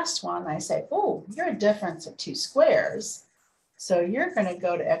last one, I say, oh, you're a difference of 2 squares, so you're going to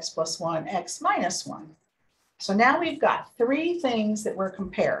go to x plus 1, x minus 1. So now we've got 3 things that we're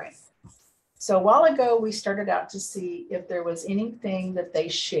comparing. So a while ago, we started out to see if there was anything that they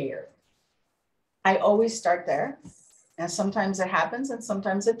shared. I always start there, and sometimes it happens and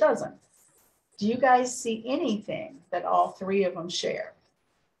sometimes it doesn't. Do you guys see anything that all 3 of them share?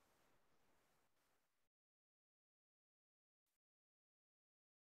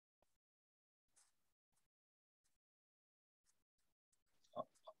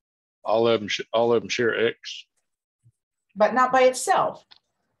 All of them share x. But not by itself.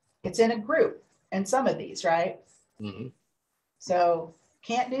 It's in a group in some of these, right? Mm-hmm. So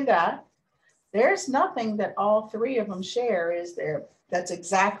can't do that. There's nothing that all 3 of them share, is there? That's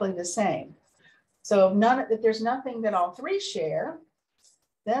exactly the same. So if there's nothing that all 3 share,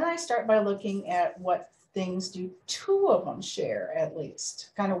 then I start by looking at what things do 2 of them share at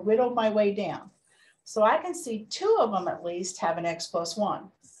least, kind of whittle my way down. So I can see 2 of them at least have an x plus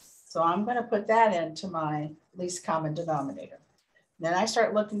 1. So I'm going to put that into my least common denominator. Then I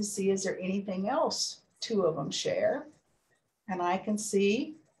start looking to see, is there anything else 2 of them share? And I can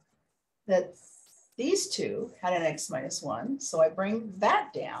see that these two had an x minus 1. So I bring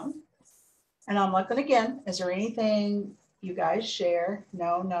that down. And I'm looking again. Is there anything you guys share?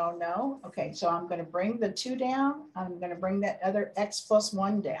 No, no, no. Okay, so I'm going to bring the 2 down. I'm going to bring that other x plus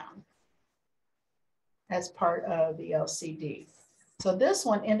 1 down as part of the LCD. So this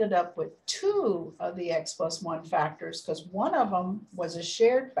one ended up with 2 of the x plus 1 factors because one of them was a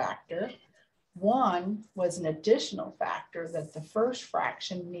shared factor. One was an additional factor that the first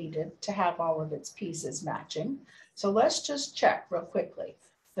fraction needed to have all of its pieces matching. So let's just check real quickly.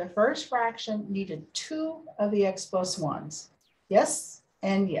 The first fraction needed 2 of the x plus 1s. Yes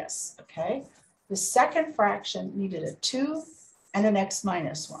and yes, okay? The second fraction needed a 2 and an x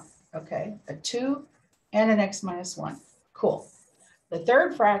minus 1, okay? A 2 and an x minus 1, cool. The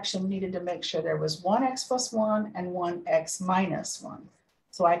third fraction needed to make sure there was 1 x plus 1 and 1 x minus 1.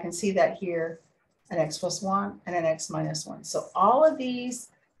 So I can see that here, an x plus 1 and an x minus 1. So all of these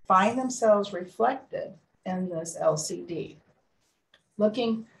find themselves reflected in this LCD.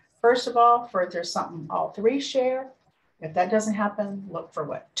 Looking, first of all, for if there's something all 3 share. If that doesn't happen, look for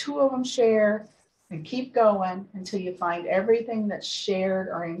what 2 of them share and keep going until you find everything that's shared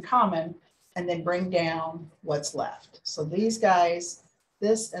or in common and then bring down what's left. So these guys,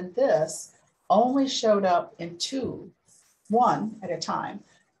 this and this, only showed up in 2, 1 at a time.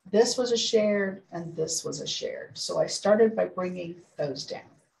 This was a shared and this was a shared. So I started by bringing those down.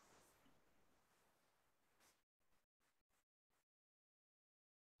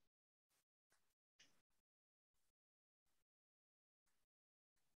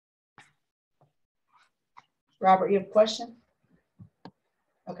 Robert, you have a question?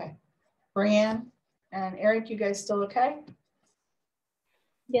 Okay. Brianne and Eric, you guys still okay?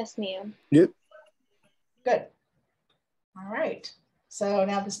 Yes, ma'am. Yep. Good. All right. So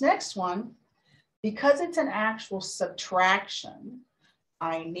now this next one, because it's an actual subtraction,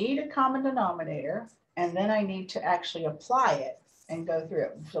 I need a common denominator, and then I need to actually apply it and go through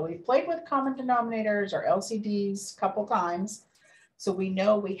it. So we played with common denominators or LCDs a couple times. So we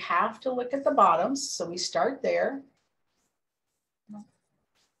know we have to look at the bottoms. So we start there.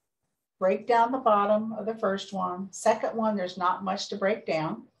 Break down the bottom of the first one. Second one, there's not much to break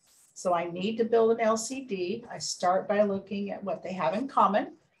down. So I need to build an LCD. I start by looking at what they have in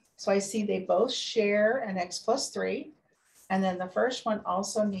common. So I see they both share an x plus 3. And then the first one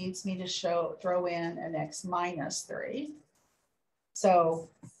also needs me to throw in an x minus 3.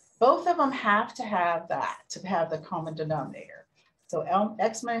 So both of them have to have that to have the common denominator. So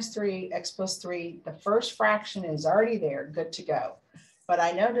x minus 3, x plus 3, the first fraction is already there, good to go. But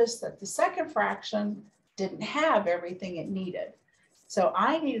I noticed that the second fraction didn't have everything it needed. So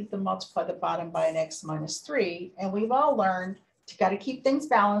I needed to multiply the bottom by an x minus 3. And we've all learned you got to keep things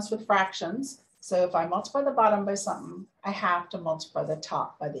balanced with fractions. So if I multiply the bottom by something, I have to multiply the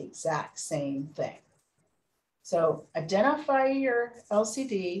top by the exact same thing. So identify your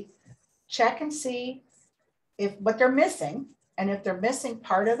LCD, check and see if what they're missing. And if they're missing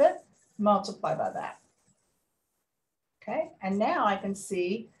part of it, multiply by that. Okay, and now I can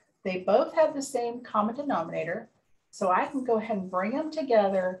see they both have the same common denominator. So I can go ahead and bring them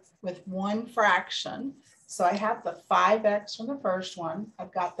together with one fraction. So I have the 5x from the first one.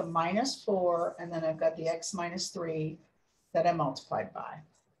 I've got the minus 4, and then I've got the x minus 3 that I multiplied by.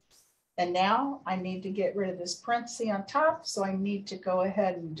 And now I need to get rid of this parenthesis on top. So I need to go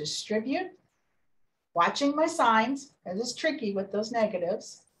ahead and distribute. Watching my signs, because it's tricky with those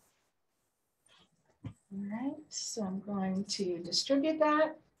negatives. All right, so I'm going to distribute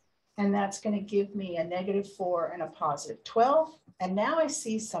that, and that's going to give me a -4 and a +12. And now I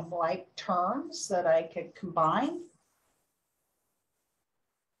see some like terms that I could combine.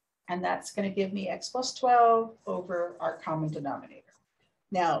 And that's going to give me x plus 12 over our common denominator.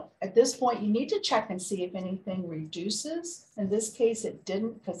 Now, at this point, you need to check and see if anything reduces. In this case, it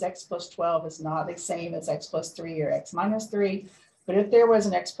didn't, because x plus 12 is not the same as x plus 3 or x minus 3. But if there was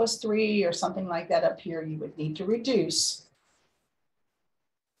an x plus 3 or something like that up here, you would need to reduce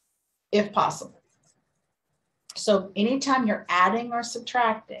if possible. So anytime you're adding or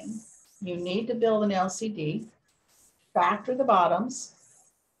subtracting, you need to build an LCD, factor the bottoms,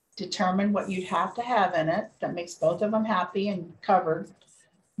 determine what you'd have to have in it that makes both of them happy and covered,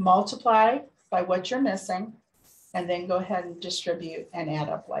 multiply by what you're missing, and then go ahead and distribute and add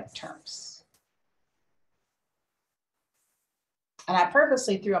up like terms. And I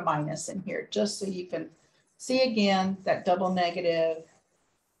purposely threw a minus in here just so you can see again that double negative.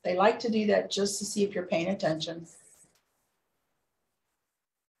 They like to do that just to see if you're paying attention.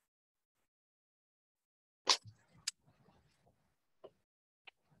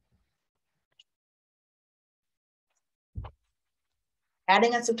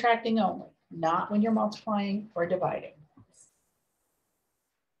 Adding and subtracting only, not when you're multiplying or dividing.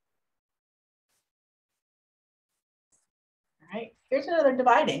 All right, here's another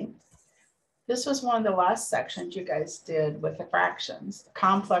dividing. This was one of the last sections you guys did with the fractions,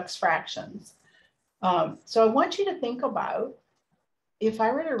 complex fractions. So I want you to think about, if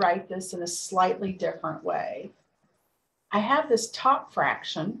I were to write this in a slightly different way, I have this top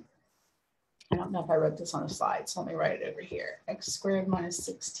fraction. I don't know if I wrote this on a slide, so let me write it over here. X squared minus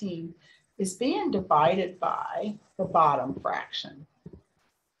 16 is being divided by the bottom fraction.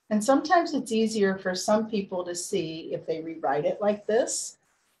 And sometimes it's easier for some people to see if they rewrite it like this.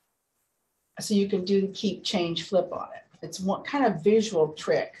 So you can do the keep, change, flip on it. It's one kind of visual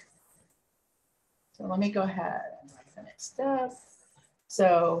trick. So let me go ahead and write the next step.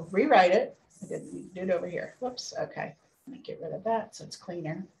 So rewrite it. I didn't do it over here. Whoops. Okay. Let me get rid of that so it's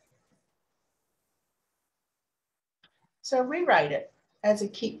cleaner. So rewrite it as a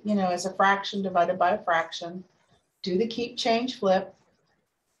keep, as a fraction divided by a fraction. Do the keep, change, flip.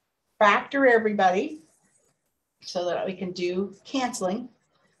 Factor everybody so that we can do canceling.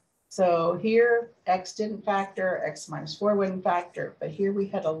 So here, X didn't factor, X minus 4 wouldn't factor, but here we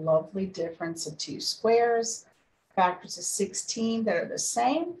had a lovely difference of 2 squares, factors of 16 that are the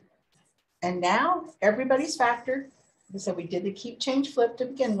same. And now everybody's factored. So we did the keep, change, flip to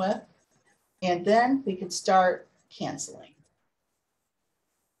begin with, and then we could start canceling.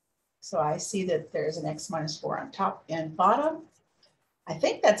 So I see that there's an X minus 4 on top and bottom. I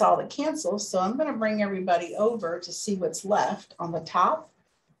think that's all that cancels. So I'm going to bring everybody over to see what's left. On the top,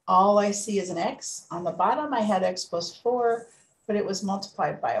 all I see is an X. On the bottom, I had X plus 4, but it was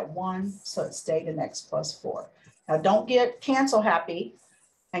multiplied by a 1. So it stayed an X plus 4. Now don't get cancel happy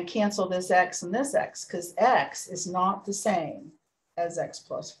and cancel this X and this X, because X is not the same as X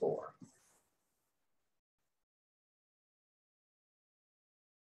plus 4.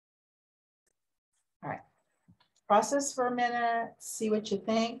 All right. Process for a minute, see what you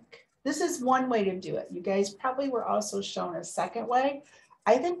think. This is one way to do it. You guys probably were also shown a second way.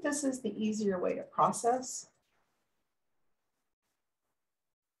 I think this is the easier way to process.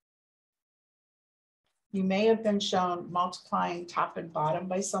 You may have been shown multiplying top and bottom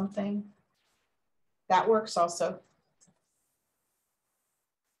by something. That works also.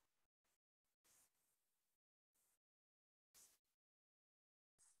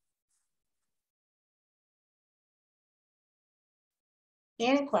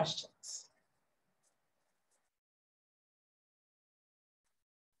 Any questions?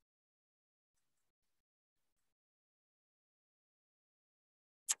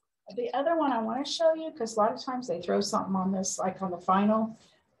 The other one I want to show you, because a lot of times they throw something on this, like on the final,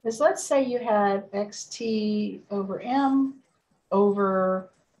 is let's say you had xt over m over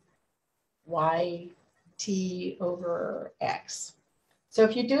yt over x. So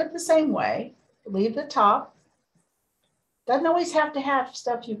if you do it the same way, leave the top. Doesn't always have to have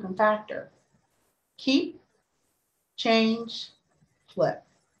stuff you can factor. Keep, change, flip.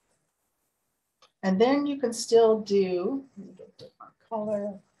 And then you can still do, let me get a different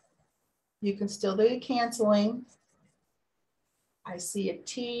color. You can still do the canceling. I see a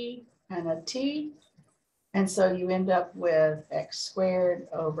T and a T. And so you end up with x squared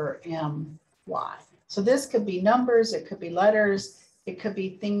over my. So this could be numbers, it could be letters, it could be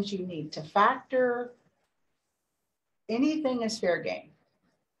things you need to factor. Anything is fair game.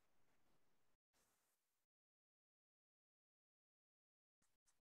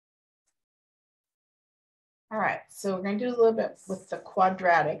 All right, so we're going to do a little bit with the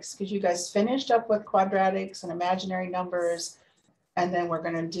quadratics, because you guys finished up with quadratics and imaginary numbers, and then we're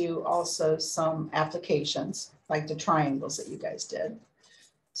going to do also some applications like the triangles that you guys did.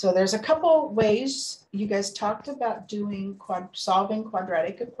 So there's a couple ways you guys talked about doing solving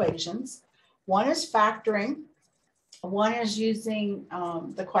quadratic equations. One is factoring. One is using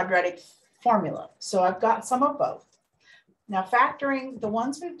the quadratic formula. So I've got some of both. Now factoring, the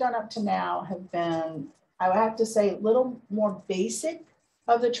ones we've done up to now have been, I would have to say, a little more basic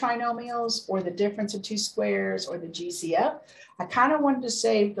of the trinomials, or the difference of 2 squares, or the GCF. I kind of wanted to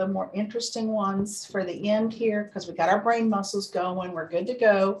save the more interesting ones for the end here, because we got our brain muscles going, we're good to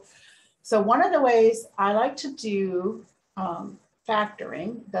go. So one of the ways I like to do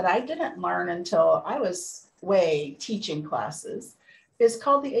factoring that I didn't learn until I was way teaching classes is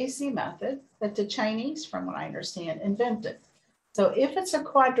called the AC method that the Chinese, from what I understand, invented. So if it's a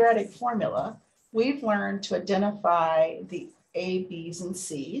quadratic formula, we've learned to identify the A, B's, and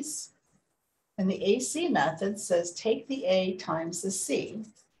C's. And the AC method says take the A times the C.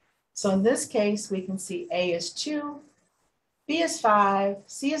 So in this case, we can see A is 2, B is 5,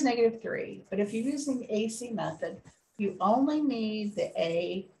 C is -3. But if you're using the AC method, you only need the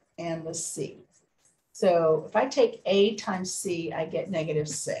A and the C. So if I take A times C, I get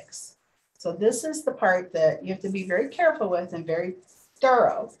 -6. So this is the part that you have to be very careful with and very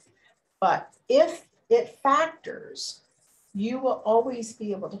thorough. But if it factors, you will always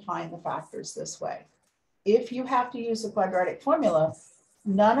be able to find the factors this way. If you have to use the quadratic formula,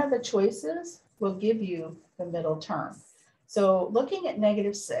 none of the choices will give you the middle term. So looking at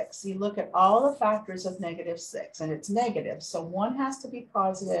 -6, you look at all the factors of -6 and it's negative. So one has to be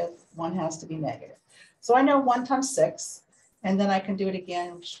positive, one has to be negative. So I know 1 times 6, and then I can do it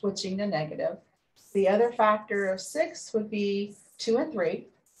again, switching to negative. The other factor of 6 would be 2 and 3.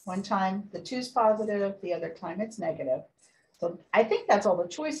 One time the 2 is positive, the other time it's negative. So I think that's all the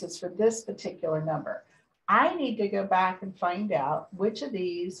choices for this particular number. I need to go back and find out which of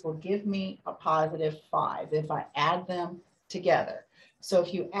these will give me a +5 if I add them together. So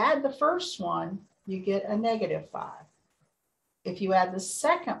if you add the first one, you get a -5. If you add the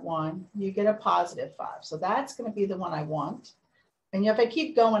second one, you get a +5. So that's going to be the one I want. And if I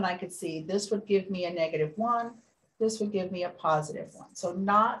keep going, I could see this would give me a -1. This would give me a +1. So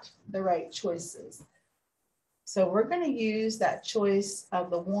not the right choices. So we're going to use that choice of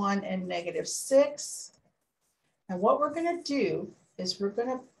the 1 and -6. And what we're going to do is we're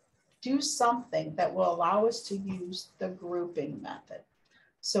going to do something that will allow us to use the grouping method.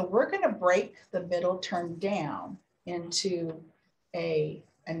 So we're going to break the middle term down into a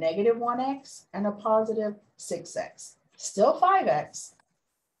 -1x and a +6x. Still 5x.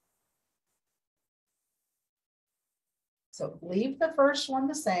 So leave the first one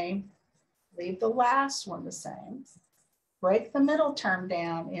the same, leave the last one the same, break the middle term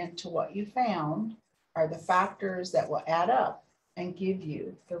down into what you found are the factors that will add up and give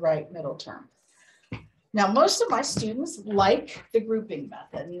you the right middle term. Now, most of my students like the grouping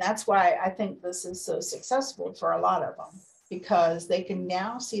method, and that's why I think this is so successful for a lot of them, because they can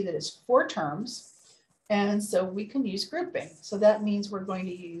now see that it's 4 terms, and so we can use grouping. So that means we're going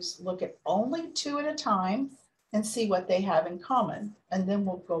to look at only 2 at a time and see what they have in common, and then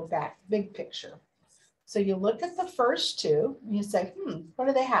we'll go back big picture. So you look at the first 2, and you say, what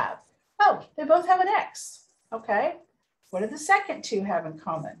do they have? Oh, they both have an X. Okay. What do the second 2 have in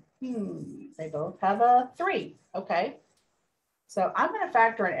common? They both have a 3. Okay. So I'm going to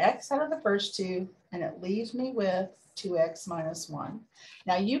factor an X out of the first 2, and it leaves me with 2x minus 1.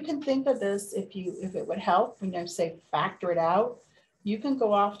 Now you can think of this, if it would help when you say factor it out, you can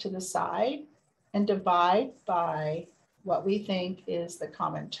go off to the side and divide by what we think is the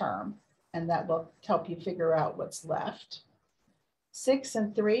common term, and that will help you figure out what's left. 6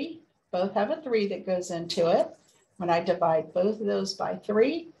 and 3 both have a 3 that goes into it. When I divide both of those by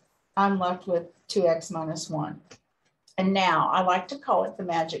 3, I'm left with 2x minus 1. And now I like to call it the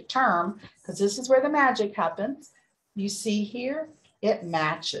magic term, because this is where the magic happens. You see here, it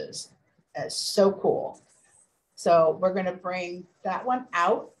matches. It's so cool. So we're going to bring that one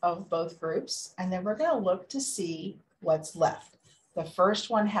out of both groups, and then we're going to look to see what's left. The first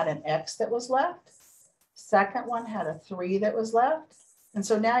one had an X that was left. Second one had a 3 that was left. And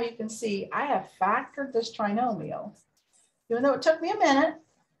so now you can see I have factored this trinomial. Even though it took me a minute,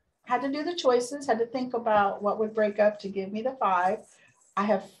 had to do the choices, had to think about what would break up to give me the 5. I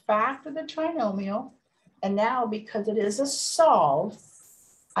have factored the trinomial. And now, because it is a solve,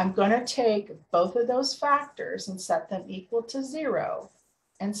 I'm going to take both of those factors and set them equal to 0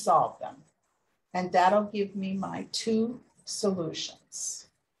 and solve them. And that'll give me my 2 solutions.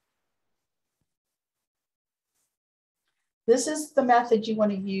 This is the method you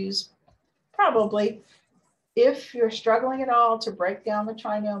want to use probably if you're struggling at all to break down the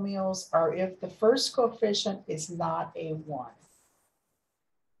trinomials, or if the first coefficient is not a 1.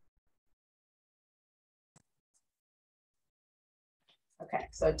 Okay,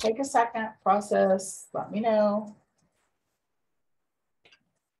 so take a second, process, let me know.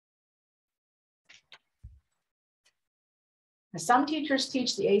 Now, some teachers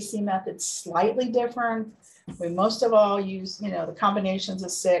teach the AC method slightly different. We most of all use, the combinations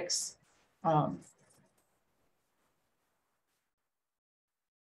of 6. And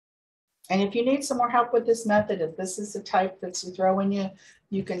if you need some more help with this method, if this is the type that's throwing you,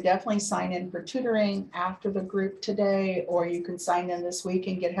 you can definitely sign in for tutoring after the group today, or you can sign in this week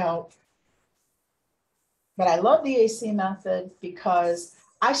and get help. But I love the AC method because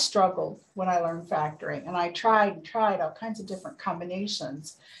I struggled when I learned factoring, and I tried all kinds of different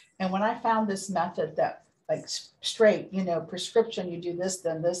combinations. And when I found this method that like straight, prescription, you do this,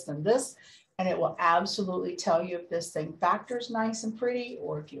 then this, then this, and it will absolutely tell you if this thing factors nice and pretty,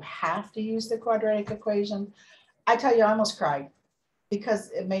 or if you have to use the quadratic equation. I tell you, I almost cried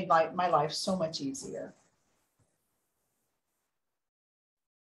because it made my life so much easier.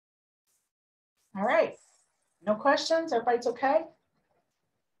 All right, no questions, everybody's okay?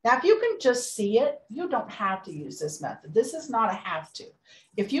 Now, if you can just see it, you don't have to use this method. This is not a have to.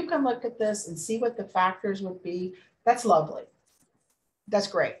 If you can look at this and see what the factors would be, that's lovely. That's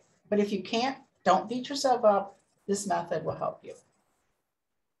great. But if you can't, don't beat yourself up. This method will help you.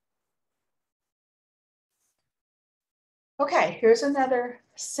 Okay, here's another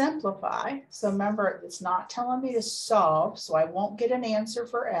simplify. So remember, it's not telling me to solve, so I won't get an answer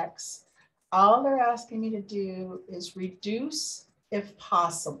for X. All they're asking me to do is reduce if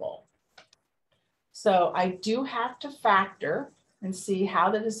possible. So I do have to factor and see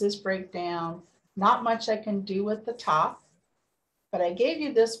how does this break down. Not much I can do with the top, but I gave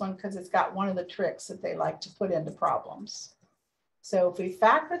you this one because it's got one of the tricks that they like to put into problems. So if we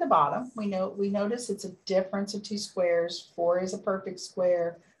factor the bottom, we notice it's a difference of two squares. 4 is a perfect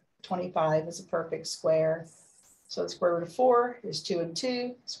square, 25 is a perfect square. So the square root of 4 is 2 and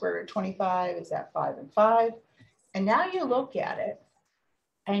 2. Square root of 25 is that 5 and 5. And now you look at it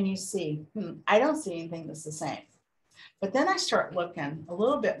and you see, I don't see anything that's the same. But then I start looking a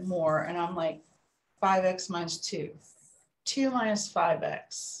little bit more and I'm like, 5x minus 2, 2 minus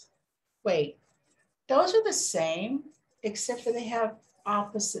 5x. Wait, those are the same, except for they have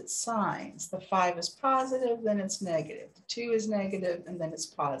opposite signs. The 5 is positive, then it's negative. The 2 is negative, and then it's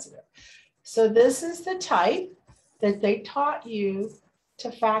positive. So this is the type that they taught you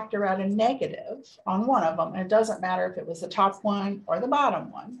to factor out a negative on one of them. And it doesn't matter if it was the top one or the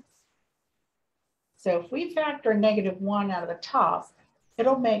bottom one. So if we factor -1 out of the top,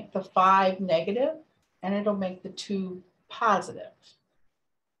 it'll make the 5 negative, and it'll make the 2 positive,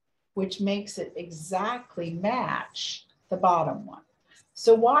 which makes it exactly match the bottom one.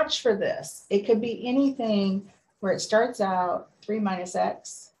 So watch for this. It could be anything where it starts out 3 minus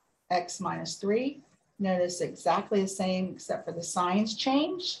x, x minus 3. Notice exactly the same except for the signs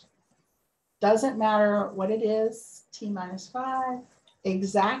change. Doesn't matter what it is, t minus 5,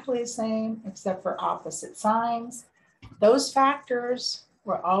 exactly the same except for opposite signs. Those factors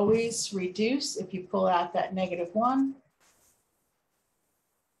will always reduce if you pull out that -1.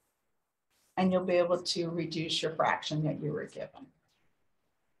 And you'll be able to reduce your fraction that you were given.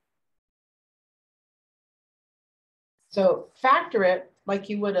 So factor it like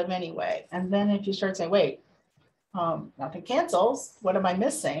you would have anyway. And then if you start saying, wait, nothing cancels, what am I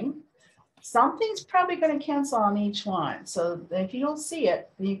missing? Something's probably going to cancel on each one. So if you don't see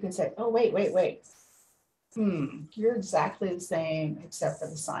it, then you can say, oh, wait. You're exactly the same except for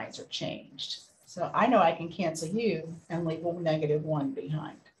the signs are changed. So I know I can cancel you and leave a -1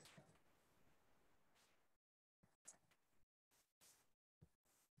 behind.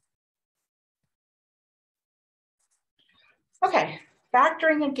 Okay,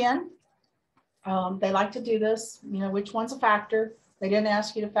 factoring again. They like to do this, which one's a factor? They didn't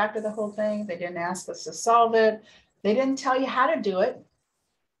ask you to factor the whole thing. They didn't ask us to solve it. They didn't tell you how to do it.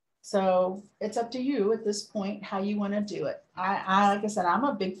 So it's up to you at this point, how you want to do it. Like I said, I'm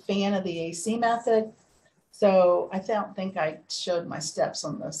a big fan of the AC method. So I don't think I showed my steps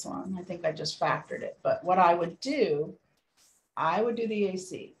on this one. I think I just factored it. But what I would do the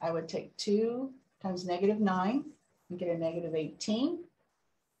AC. I would take 2 times -9 and get a -18.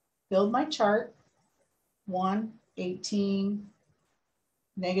 Build my chart, 1, 18,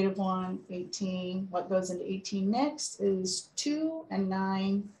 -1, 18. What goes into 18 next is 2 and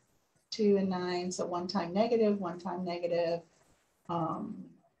 9, 2 and 9. So 1 time negative, 1 time negative.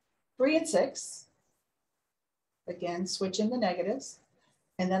 3 and 6. Again, switch in the negatives.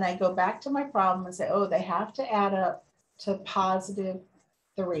 And then I go back to my problem and say, oh, they have to add up to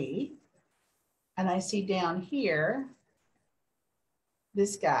 +3. And I see down here,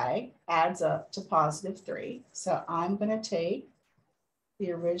 this guy adds up to +3. So I'm going to take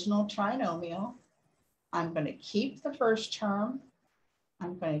the original trinomial. I'm going to keep the first term.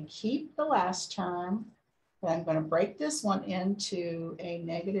 I'm going to keep the last term. But I'm going to break this one into a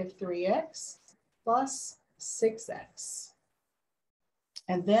 -3x plus 6x.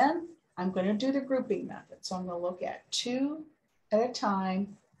 And then I'm going to do the grouping method. So I'm going to look at 2 at a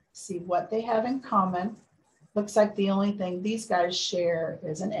time, see what they have in common. Looks like the only thing these guys share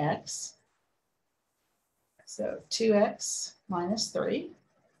is an x. So 2x minus 3,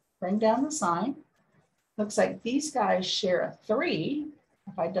 bring down the sign. Looks like these guys share a 3.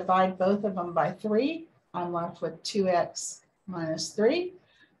 If I divide both of them by 3, I'm left with 2x minus 3.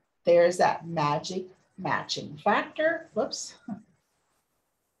 There's that magic matching factor. Whoops.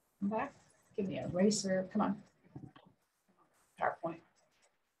 Come back. Give me an eraser. Come on. PowerPoint.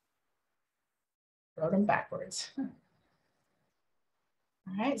 Wrote them backwards. All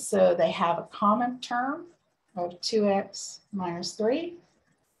right, so they have a common term of 2x minus 3.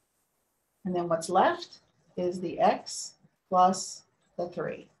 And then what's left is the x plus the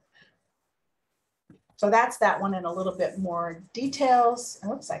 3. So that's that one in a little bit more details. It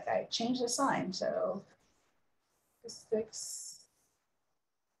looks like I changed the sign. So just fix.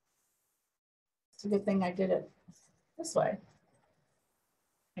 It's a good thing I did it this way.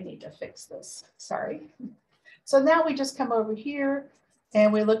 I need to fix this. Sorry. So now we just come over here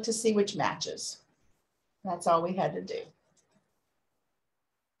and we look to see which matches. That's all we had to do.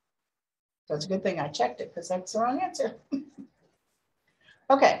 So it's a good thing I checked it because that's the wrong answer.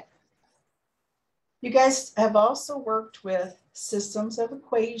 Okay. You guys have also worked with systems of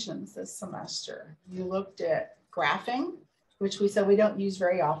equations this semester. You looked at graphing, which we said we don't use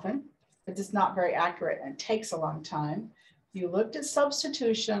very often, but it's not very accurate and it takes a long time. You looked at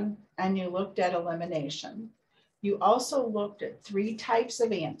substitution and you looked at elimination. You also looked at 3 types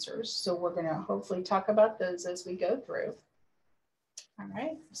of answers. So we're going to hopefully talk about those as we go through. All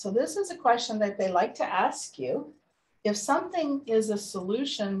right, so this is a question that they like to ask you. If something is a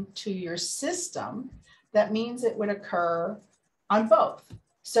solution to your system, that means it would occur on both.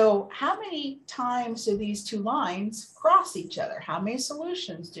 So how many times do these 2 lines cross each other? How many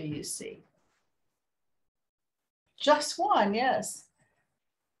solutions do you see? Just one, yes.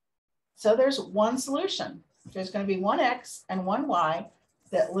 So there's one solution. There's going to be one x and one y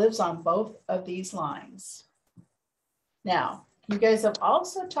that lives on both of these lines. Now, you guys have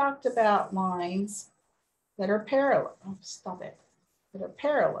also talked about lines that are parallel. Oh, stop it. That are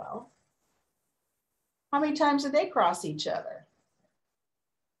parallel. How many times do they cross each other?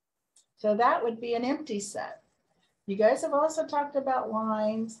 So that would be an empty set. You guys have also talked about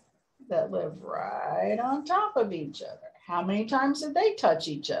lines that live right on top of each other. How many times did they touch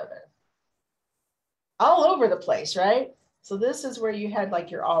each other? All over the place, right? So this is where you had like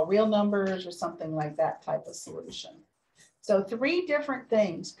your all real numbers or something like that type of solution. So 3 different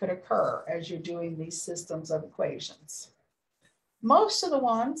things could occur as you're doing these systems of equations. Most of the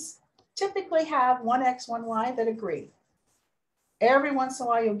ones typically have one x, one y that agree. Every once in a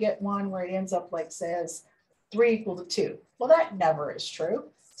while, you'll get one where it ends up like says 3 equal to 2. Well, that never is true.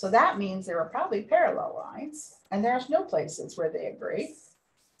 So that means there are probably parallel lines and there's no places where they agree.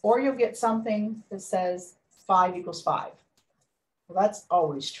 Or you'll get something that says 5 equals 5. Well, that's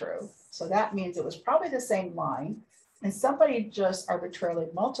always true. So that means it was probably the same line and somebody just arbitrarily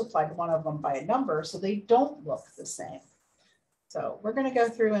multiplied one of them by a number so they don't look the same. So we're going to go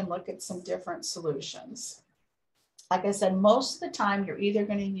through and look at some different solutions. Like I said, most of the time you're either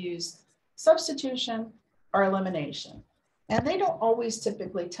going to use substitution or elimination. And they don't always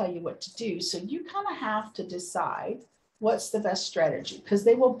typically tell you what to do. So you kind of have to decide what's the best strategy because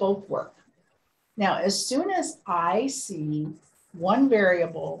they will both work. Now, as soon as I see one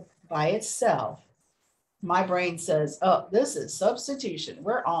variable by itself, my brain says, oh, this is substitution.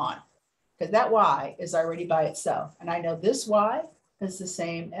 We're on. Because that y is already by itself. And I know this y is the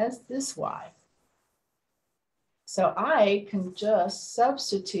same as this y. So I can just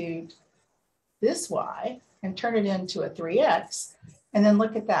substitute this y and turn it into a 3x. And then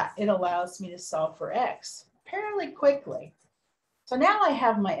look at that. It allows me to solve for x fairly quickly. So now I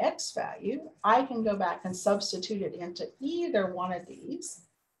have my x value. I can go back and substitute it into either one of these.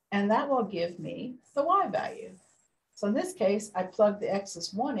 And that will give me the y value. So in this case, I plug the x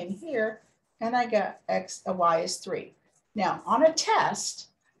as 1 in here. And I got y is 3. Now on a test,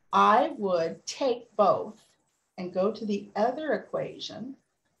 I would take both and go to the other equation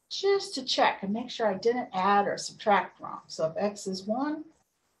just to check and make sure I didn't add or subtract wrong. So if x is 1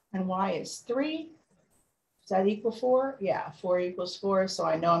 and y is 3, does that equal 4? Yeah, 4 equals 4, so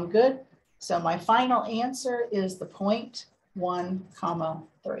I know I'm good. So my final answer is the point 1,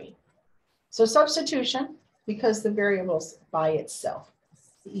 3. So substitution, because the variable's by itself.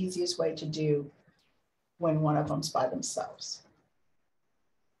 The easiest way to do when one of them's by themselves.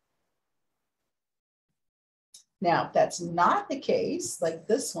 Now, if that's not the case, like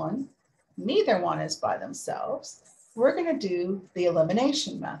this one, neither one is by themselves, we're going to do the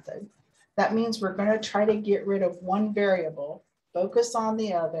elimination method. That means we're going to try to get rid of one variable, focus on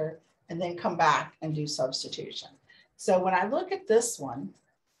the other, and then come back and do substitution. So when I look at this one,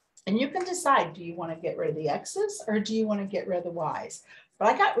 and you can decide, do you want to get rid of the x's or do you want to get rid of the y's? But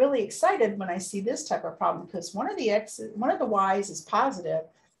I got really excited when I see this type of problem because one of the y's is positive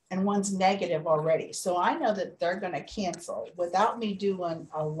and one's negative already. So I know that they're going to cancel without me doing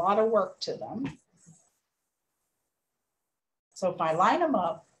a lot of work to them. So if I line them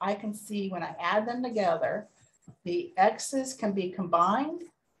up, I can see when I add them together, the x's can be combined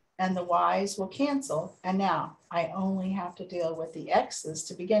and the y's will cancel. And now I only have to deal with the x's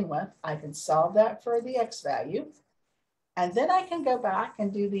to begin with. I can solve that for the x value. And then I can go back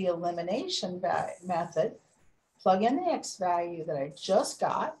and do the elimination method, plug in the x value that I just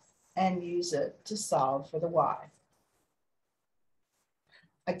got and use it to solve for the y.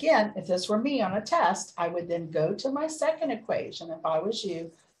 Again, if this were me on a test, I would then go to my second equation. If I was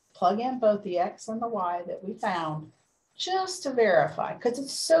you, plug in both the x and the y that we found just to verify, because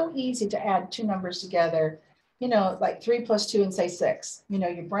it's so easy to add two numbers together, you know, like 3 plus 2 and say 6. You know,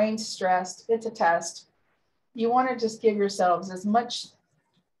 your brain's stressed, it's a test. You want to just give yourselves as much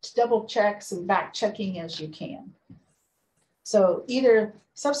double checks and back checking as you can. So either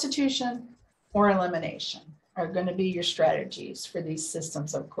substitution or elimination are going to be your strategies for these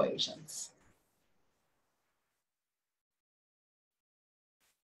systems of equations.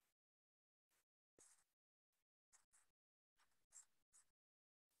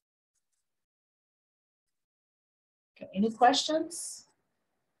 Okay, any questions?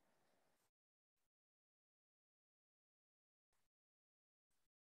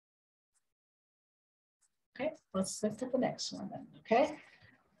 Okay, let's look at the next one then, okay?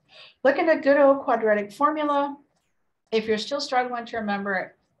 Looking at good old quadratic formula. If you're still struggling to remember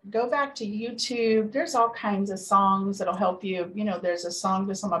it, go back to YouTube. There's all kinds of songs that'll help you. You know, there's a song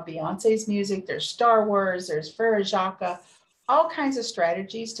with some of Beyonce's music. There's Star Wars. There's Frere Jacques. All kinds of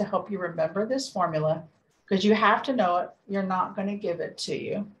strategies to help you remember this formula because you have to know it. You're not going to give it to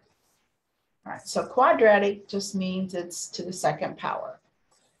you. All right, so quadratic just means it's to the second power.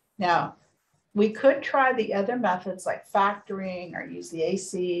 Now, we could try the other methods like factoring or use the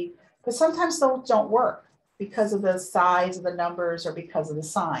AC, but sometimes those don't work because of the size of the numbers or because of the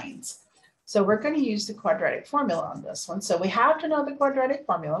signs. So we're going to use the quadratic formula on this one. So we have to know the quadratic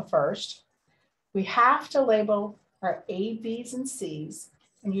formula first. We have to label our A, B's, and C's,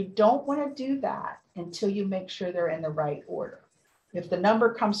 and you don't want to do that until you make sure they're in the right order. If the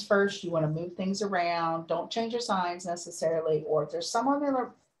number comes first, you want to move things around. Don't change your signs necessarily, or if there's some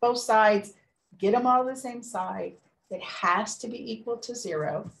on both sides, get them all the same side. It has to be equal to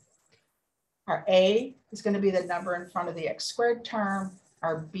 0. Our A is going to be the number in front of the x squared term.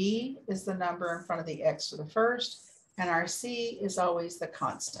 Our B is the number in front of the x to the first. And our C is always the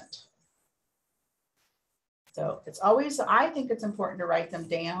constant. So it's always, I think it's important to write them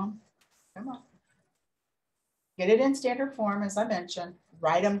down. Come on. Get it in standard form, as I mentioned,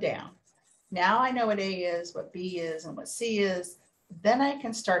 write them down. Now I know what A is, what B is, and what C is. Then I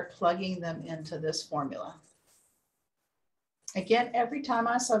can start plugging them into this formula. Again, every time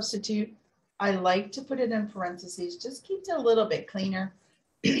I substitute, I like to put it in parentheses, just keeps it a little bit cleaner.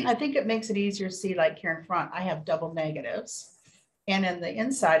 I think it makes it easier to see, like here in front, I have double negatives. And in the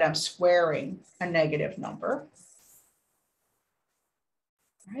inside, I'm squaring a negative number.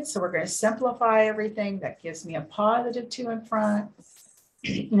 All right, so we're going to simplify everything. That gives me a positive 2 in front.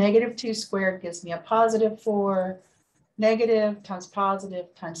 Negative 2 squared gives me a positive 4. Negative times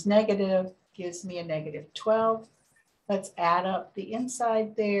positive times negative gives me a negative 12. Let's add up the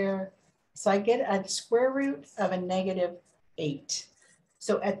inside there. So I get a square root of a negative 8.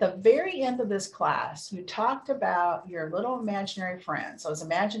 So at the very end of this class, you talked about your little imaginary friends, those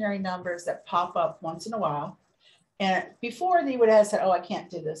imaginary numbers that pop up once in a while. And before you would have said, oh, I can't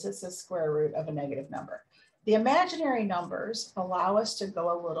do this. It's a square root of a negative number. The imaginary numbers allow us to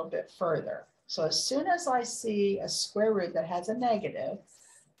go a little bit further. So as soon as I see a square root that has a negative,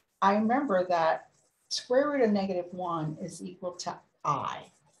 I remember that square root of -1 is equal to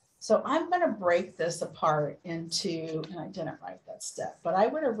I. So I'm going to break this apart into, and I didn't write that step, but I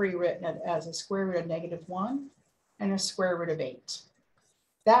would have rewritten it as a square root of -1 and a square root of 8.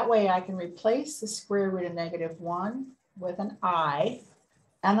 That way I can replace the square root of -1 with an I,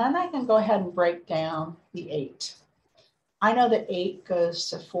 and then I can go ahead and break down the 8. I know that 8 goes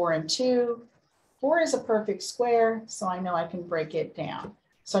to 4 and 2. 4 is a perfect square, so I know I can break it down.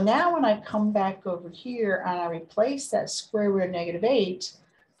 So now when I come back over here and I replace that square root of -8,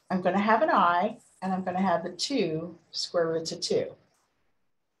 I'm going to have an I, and I'm going to have the 2 square roots of 2.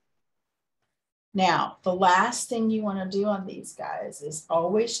 Now, the last thing you want to do on these guys is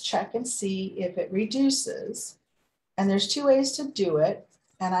always check and see if it reduces. And there's 2 ways to do it.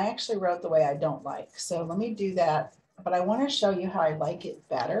 And I actually wrote the way I don't like. So let me do that. But I want to show you how I like it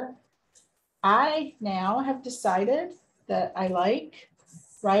better. I now have decided that I like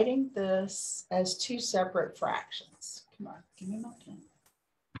writing this as 2 separate fractions. Come on, give me my pen.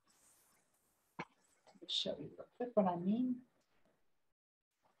 Let me show you real quick what I mean.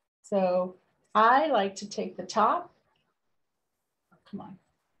 So I like to take the top. Oh, come on.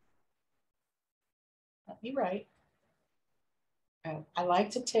 Let me write. I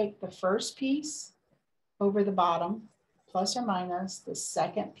like to take the first piece over the bottom, plus or minus the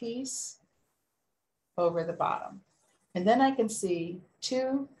second piece over the bottom. And then I can see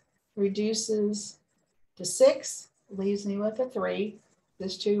 2 reduces to 6, leaves me with a 3.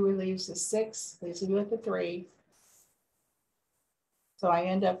 This 2 relieves the 6, leaves me with a 3. So I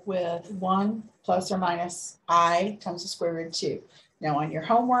end up with 1 plus or minus I times the square root of 2. Now on your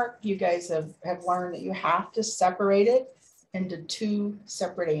homework, you guys have learned that you have to separate it into 2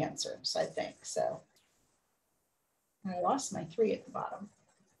 separate answers, I think. So I lost my 3 at the bottom.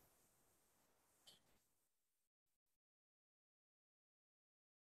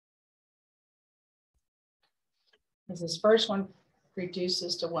 This first one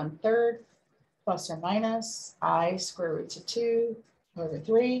reduces to 1/3 plus or minus I square root of 2 over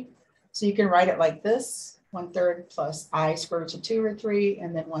 3. So you can write it like this: 1/3 plus I square root of 2 over 3,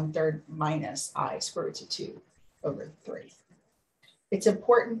 and then 1/3 minus I square root of 2 over 3. It's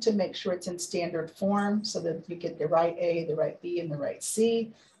important to make sure it's in standard form so that you get the right A, the right B, and the right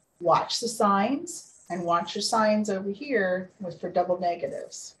C. Watch the signs, and watch your signs over here for double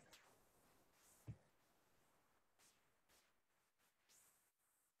negatives.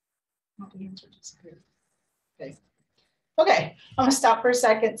 The answer disappeared. Okay. Okay, I'm gonna stop for a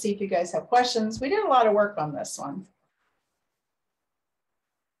second, see if you guys have questions. We did a lot of work on this one.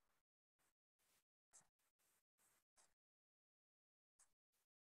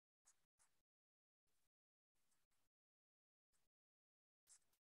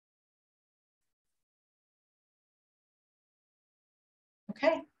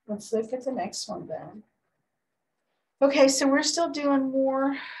 Okay, let's look at the next one then. Okay, so we're still doing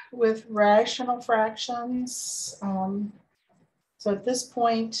more with rational fractions. So at this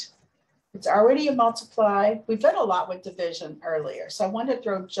point, it's already a multiply. We've done a lot with division earlier. So I wanted to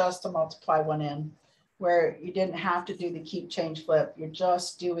throw just a multiply one in where you didn't have to do the keep, change, flip. You're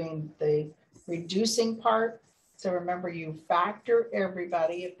just doing the reducing part. So remember, you factor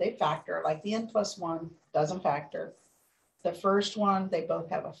everybody. If they factor, like the n plus 1 doesn't factor. The first one, they both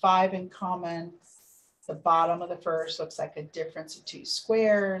have a 5 in common. The bottom of the first looks like a difference of 2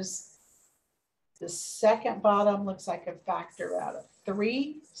 squares. The second bottom looks like a factor out of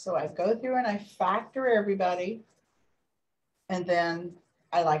 3. So I go through and I factor everybody. And then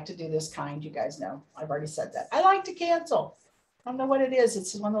I like to do this kind, you guys know, I've already said that. I like to cancel. I don't know what it is.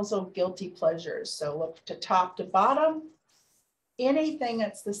 It's one of those little guilty pleasures. So look to top to bottom, anything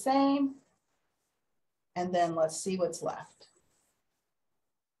that's the same. And then let's see what's left.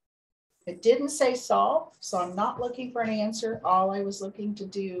 It didn't say solve, so I'm not looking for an answer. All I was looking to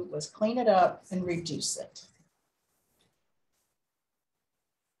do was clean it up and reduce it.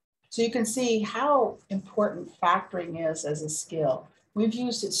 So you can see how important factoring is as a skill. We've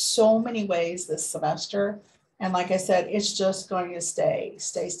used it so many ways this semester. And like I said, it's just going to stay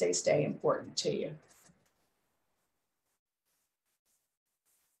important to you.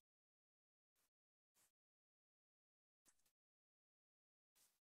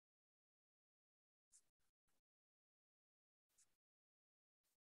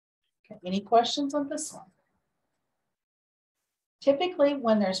 Okay, any questions on this one? Typically,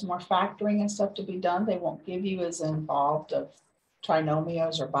 when there's more factoring and stuff to be done, they won't give you as involved of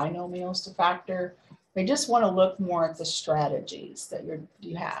trinomials or binomials to factor. They just want to look more at the strategies that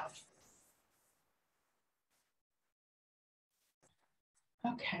you have.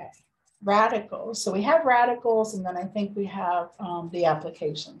 Okay, radicals. So we have radicals, and then I think we have the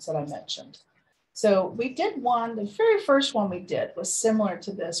applications that I mentioned. So we did one, the very first one we did was similar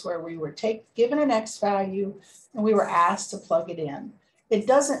to this, where we were given an X value and we were asked to plug it in. It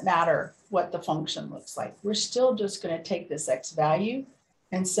doesn't matter what the function looks like. We're still just going to take this X value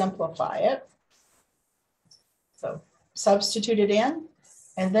and simplify it. So substitute it in,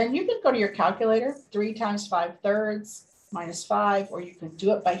 and then you can go to your calculator, 3 times 5/3 minus 5, or you can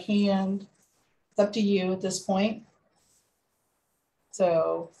do it by hand. It's up to you at this point.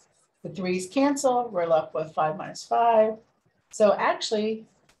 So the 3's cancel, we're left with 5 minus 5. So actually,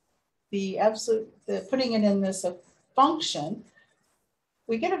 the putting it in this function,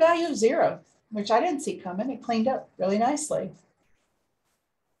 we get a value of 0, which I didn't see coming. It cleaned up really nicely.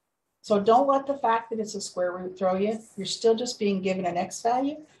 So don't let the fact that it's a square root throw you. You're still just being given an X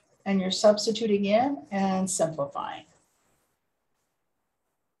value, and you're substituting in and simplifying.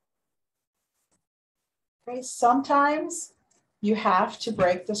 Okay, sometimes you have to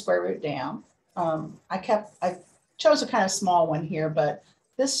break the square root down. I chose a kind of small one here, but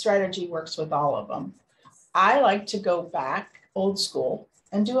this strategy works with all of them. I like to go back old school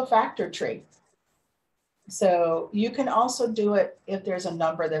and do a factor tree. So you can also do it if there's a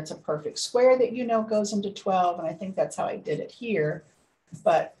number that's a perfect square that you know goes into 12, and I think that's how I did it here.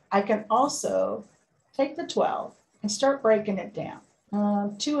 But I can also take the 12 and start breaking it down.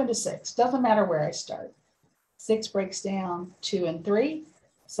 2 into 6, doesn't matter where I start. 6 breaks down 2 and 3.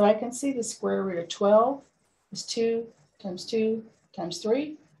 So I can see the square root of 12 is 2 times 2 times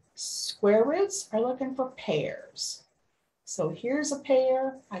 3. Square roots are looking for pairs. So here's a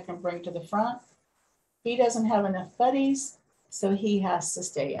pair I can bring to the front. He doesn't have enough buddies, so he has to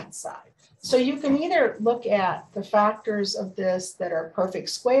stay inside. So you can either look at the factors of this that are perfect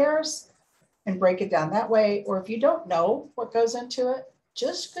squares and break it down that way, or if you don't know what goes into it,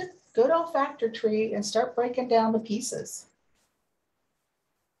 just good old factor tree and start breaking down the pieces.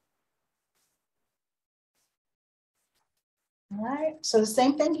 All right, so the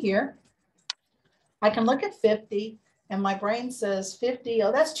same thing here. I can look at 50 and my brain says 50,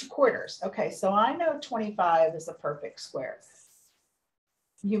 oh, that's 2/4. Okay, so I know 25 is a perfect square.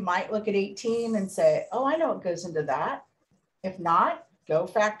 You might look at 18 and say, oh, I know what goes into that. If not, go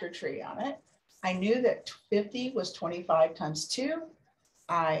factor tree on it. I knew that 50 was 25 times 2.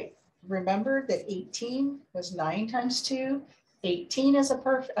 I remembered that 18 was 9 times 2. 18 is a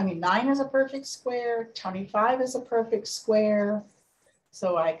perfect, 9 is a perfect square. 25 is a perfect square.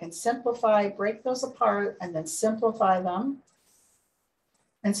 So I can simplify, break those apart, and then simplify them.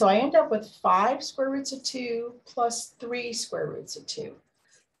 And so I end up with 5 square roots of 2 plus 3 square roots of 2.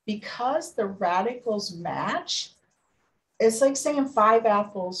 Because the radicals match, it's like saying 5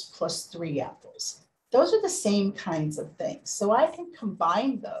 apples plus 3 apples. Those are the same kinds of things. So I can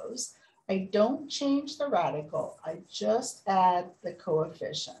combine those. I don't change the radical. I just add the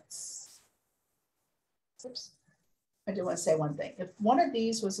coefficients. Oops. I do want to say one thing. If one of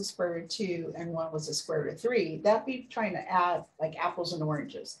these was a square root of 2 and one was a square root of 3, that'd be trying to add like apples and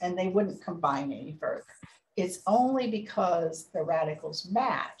oranges, and they wouldn't combine any further. It's only because the radicals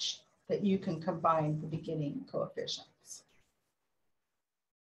match that you can combine the beginning coefficients.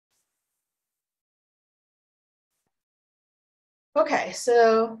 Okay,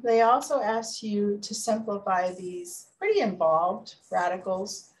 so they also ask you to simplify these pretty involved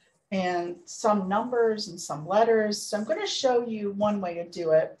radicals and some numbers and some letters. So I'm going to show you one way to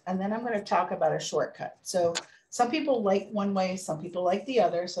do it, and then I'm going to talk about a shortcut. So some people like one way, some people like the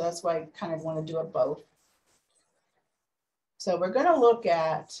other. So that's why I kind of want to do it both. So we're going to look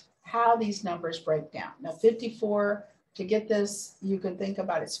at how these numbers break down. Now 54, to get this, you can think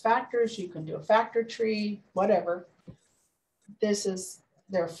about its factors. You can do a factor tree, whatever.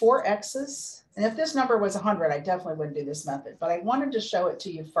 There are 4 x's. And if this number was 100, I definitely wouldn't do this method, but I wanted to show it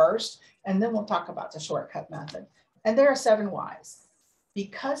to you first, and then we'll talk about the shortcut method. And there are 7 y's.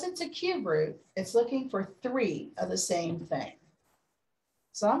 Because it's a cube root, it's looking for 3 of the same thing.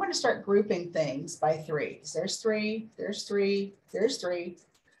 So I'm going to start grouping things by 3s. There's 3, there's 3, there's 3.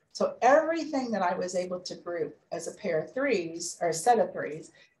 So everything that I was able to group as a pair of 3s or a set of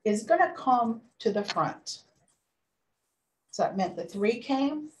 3s is going to come to the front. So that meant the 3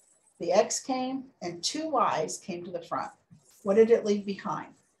 came, the x came, and 2 y's came to the front. What did it leave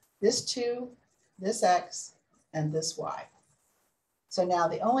behind? This 2, this x, and this y. So now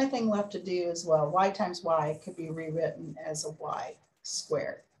the only thing left to do is, well, y times y could be rewritten as a y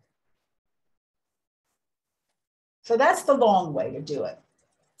squared. So that's the long way to do it.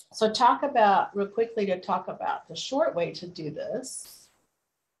 So real quickly to talk about the short way to do this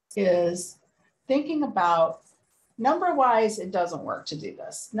is thinking about number-wise, it doesn't work to do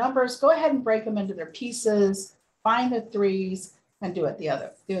this. Numbers, go ahead and break them into their pieces, find the 3s, and do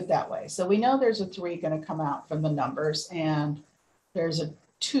it that way. So we know there's a 3 going to come out from the numbers, and there's a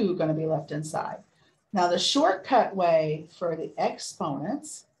 2 going to be left inside. Now the shortcut way for the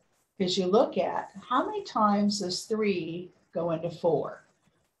exponents is you look at how many times does 3 go into 4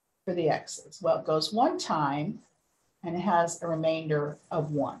 for the x's? Well, it goes 1 time, and it has a remainder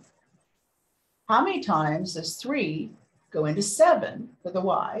of 1. How many times does 3 go into 7 for the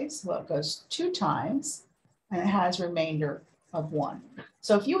y's? Well, it goes 2 times, and it has a remainder of 1.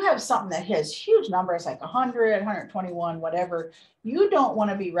 So if you have something that has huge numbers like 100, 121, whatever, you don't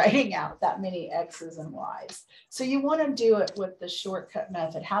want to be writing out that many x's and y's. So you want to do it with the shortcut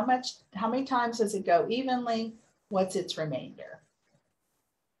method. How many times does it go evenly? What's its remainder?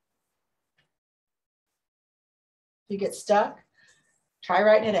 If you get stuck, try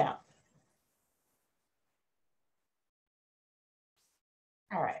writing it out.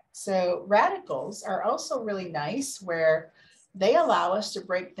 All right, so radicals are also really nice where they allow us to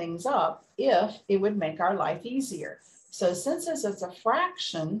break things up if it would make our life easier. So since this is a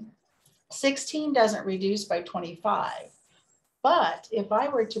fraction, 16 doesn't reduce by 25. But if I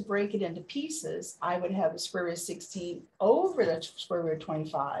were to break it into pieces, I would have the square root of 16 over the square root of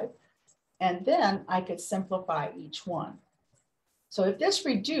 25, and then I could simplify each one. So if this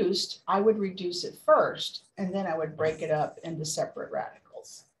reduced, I would reduce it first, and then I would break it up into separate radicals.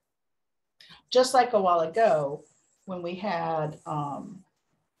 just like a while ago when we had,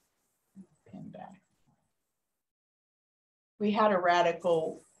 we had a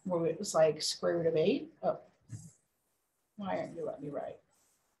radical where it was like square root of 8. Oh, why aren't you letting me write?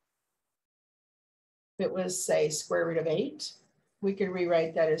 If it was, say, square root of 8, we could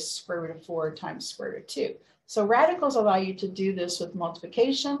rewrite that as square root of 4 times square root of 2. So radicals allow you to do this with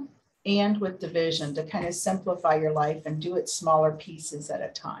multiplication and with division to kind of simplify your life and do it smaller pieces at a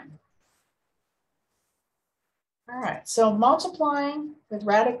time. All right, so multiplying with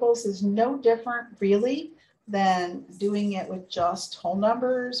radicals is no different really than doing it with just whole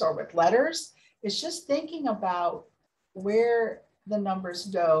numbers or with letters. It's just thinking about where the numbers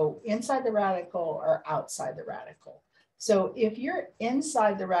go inside the radical or outside the radical. So if you're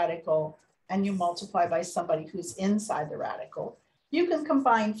inside the radical and you multiply by somebody who's inside the radical, you can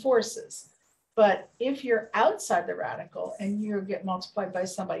combine forces. But if you're outside the radical and you get multiplied by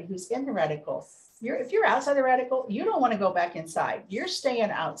somebody who's in the radical, if you're outside the radical, you don't want to go back inside. You're staying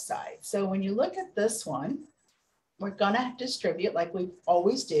outside. So when you look at this one, we're going to distribute like we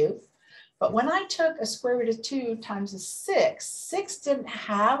always do. But when I took a square root of 2 times a 6, 6 didn't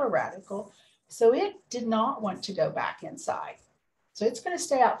have a radical, so it did not want to go back inside. So it's going to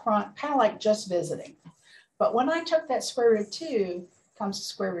stay out front, kind of like just visiting. But when I took that square root of 2 times the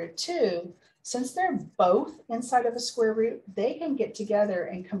square root of 2, since they're both inside of a square root, they can get together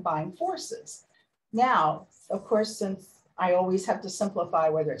and combine forces. Now, of course, since I always have to simplify,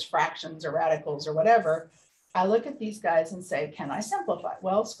 whether it's fractions or radicals or whatever, I look at these guys and say, can I simplify?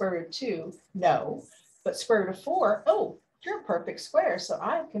 Well, square root of 2, no. But square root of 4, oh, you're a perfect square, so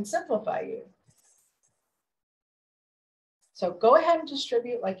I can simplify you. So go ahead and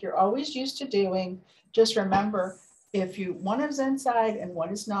distribute like you're always used to doing. Just remember, if one is inside and one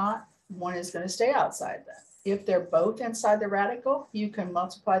is not, one is going to stay outside then. If they're both inside the radical, you can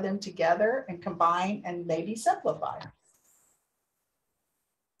multiply them together and combine and maybe simplify.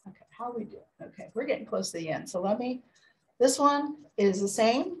 Okay, how are we doing? Okay, we're getting close to the end. So this one is the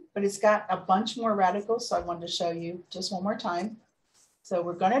same, but it's got a bunch more radicals. So I wanted to show you just one more time. So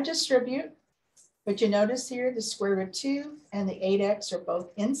we're going to distribute, but you notice here the square root of 2 and the 8x are both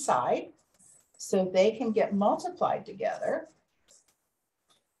inside. So they can get multiplied together.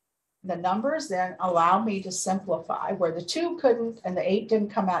 The numbers then allow me to simplify where the 2 couldn't and the 8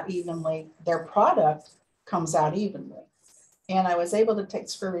 didn't come out evenly. Their product comes out evenly. And I was able to take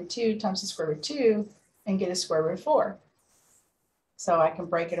square root of 2 times the square root of 2 and get a square root of 4. So I can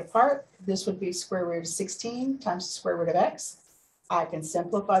break it apart. This would be square root of 16 times the square root of x. I can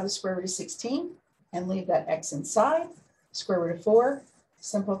simplify the square root of 16 and leave that x inside. Square root of 4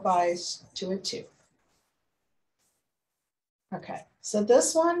 simplifies to a 2. Okay, so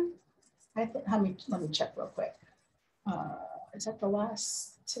this one, I think, let me check real quick. Is that the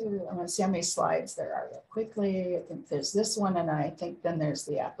last 2? I'm going to see how many slides there are real quickly. I think there's this one, and I think then there's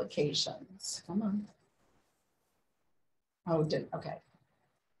the applications. Come on. Oh, okay.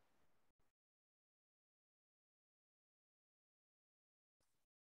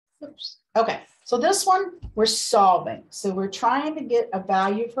 Oops. Okay, so this one we're solving. So we're trying to get a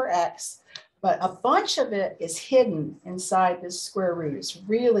value for x, but a bunch of it is hidden inside this square root. It's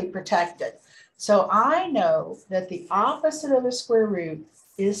really protected. So I know that the opposite of a square root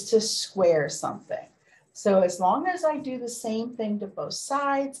is to square something. So as long as I do the same thing to both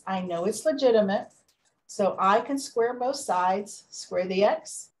sides, I know it's legitimate. So I can square both sides, square the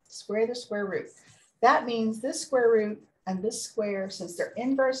x, square the square root. That means this square root and this square, since they're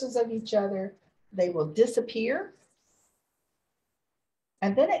inverses of each other, they will disappear.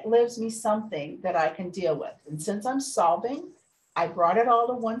 And then it leaves me something that I can deal with. And since I'm solving, I brought it all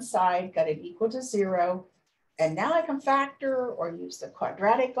to one side, got it equal to 0. And now I can factor or use the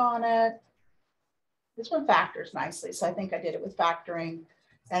quadratic on it. This one factors nicely. So I think I did it with factoring.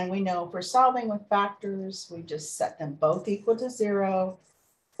 And we know if we're solving with factors, we just set them both equal to 0,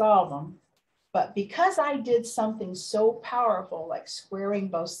 solve them. But because I did something so powerful like squaring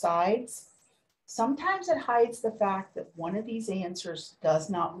both sides, sometimes it hides the fact that one of these answers does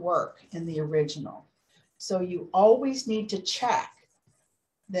not work in the original. So you always need to check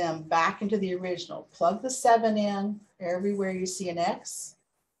them back into the original. Plug the 7 in everywhere you see an x.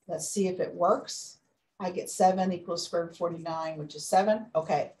 Let's see if it works. I get 7 equals square root of 49, which is 7.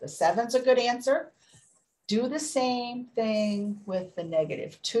 Okay, the 7's a good answer. Do the same thing with the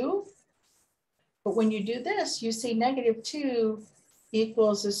 -2. But when you do this, you see -2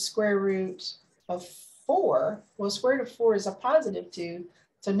 equals the square root of 4. Well, square root of 4 is a +2.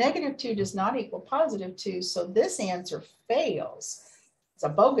 So -2 does not equal +2. So this answer fails. It's a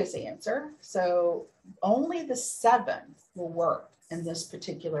bogus answer. So only the 7 will work in this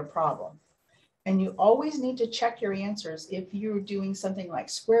particular problem. And you always need to check your answers if you're doing something like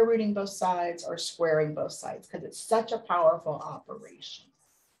square rooting both sides or squaring both sides, because it's such a powerful operation.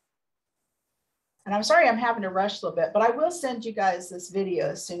 And I'm sorry I'm having to rush a little bit, but I will send you guys this video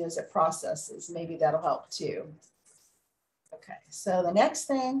as soon as it processes. Maybe that'll help too. Okay, so the next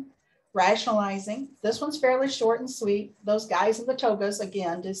thing, rationalizing. This one's fairly short and sweet. Those guys in the togas,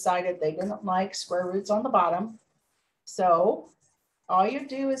 again, decided they didn't like square roots on the bottom. So all you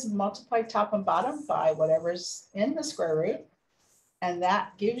do is multiply top and bottom by whatever's in the square root. And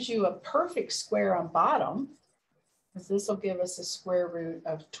that gives you a perfect square on bottom, because this will give us a square root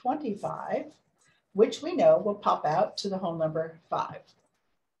of 25, which we know will pop out to the whole number 5.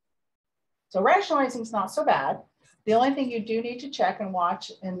 So rationalizing is not so bad. The only thing you do need to check and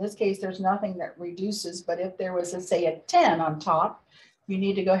watch, in this case, there's nothing that reduces, but if there was, say, a 10 on top, you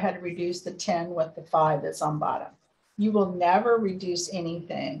need to go ahead and reduce the 10 with the 5 that's on bottom. You will never reduce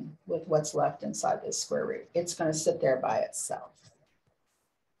anything with what's left inside this square root. It's going to sit there by itself.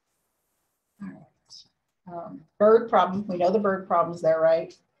 All right. Bird problem. We know the bird problem's there,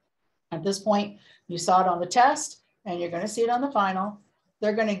 right? At this point, you saw it on the test, and you're going to see it on the final.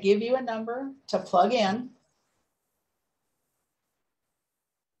 They're going to give you a number to plug in.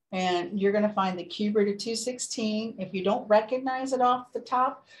 And you're going to find the cube root of 216. If you don't recognize it off the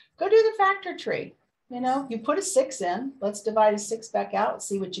top, go do the factor tree. You know, you put a 6 in. Let's divide a 6 back out,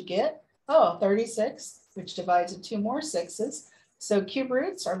 see what you get. Oh, 36, which divides into 2 more 6s. So cube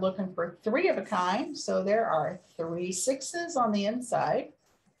roots are looking for 3 of a kind. So there are 3 6s on the inside.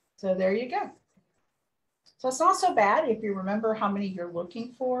 So there you go. So it's not so bad if you remember how many you're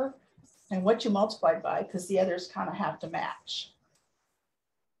looking for and what you multiplied by, because the others kind of have to match.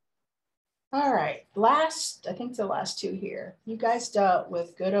 All right, I think the last 2 here. You guys dealt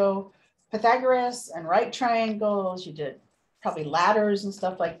with good old Pythagoras and right triangles. You did probably ladders and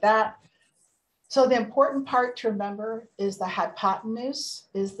stuff like that. So the important part to remember is the hypotenuse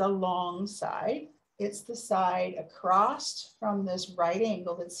is the long side. It's the side across from this right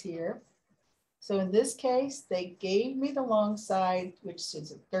angle that's here. So in this case, they gave me the long side, which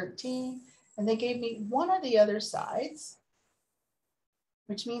is 13, and they gave me one of the other sides,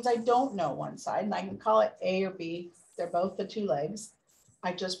 which means I don't know one side, and I can call it A or B. They're both the 2 legs.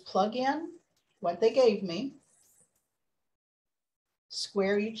 I just plug in what they gave me,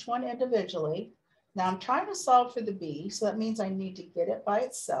 square each one individually. Now I'm trying to solve for the B, so that means I need to get it by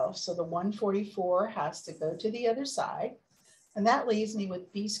itself. So the 144 has to go to the other side, and that leaves me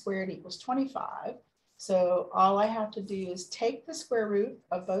with B squared equals 25. So all I have to do is take the square root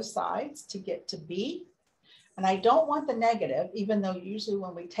of both sides to get to B. And I don't want the negative, even though usually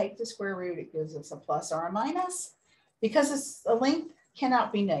when we take the square root, it gives us a plus or a minus, because a length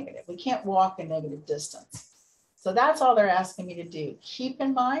cannot be negative. We can't walk a negative distance. So that's all they're asking me to do. Keep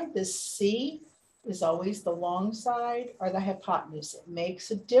in mind, this C is always the long side or the hypotenuse. It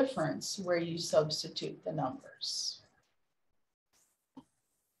makes a difference where you substitute the numbers.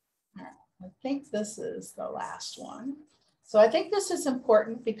 All right, I think this is the last one. So I think this is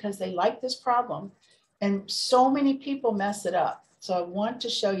important because they like this problem. And so many people mess it up. So I want to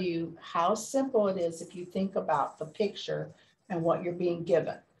show you how simple it is if you think about the picture and what you're being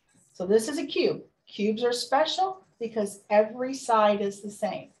given. So this is a cube. Cubes are special because every side is the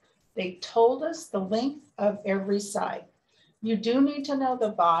same. They told us the length of every side. You do need to know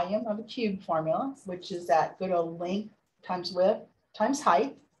the volume of a cube formula, which is that good old length times width times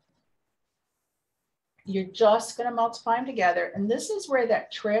height. You're just going to multiply them together. And this is where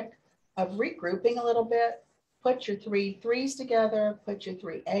that trick of regrouping a little bit, put your 3 3s together, put your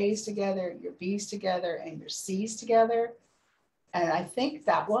 3 A's together, your B's together, and your C's together. And I think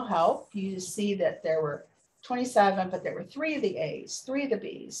that will help you to see that there were 27, but there were 3 of the A's, 3 of the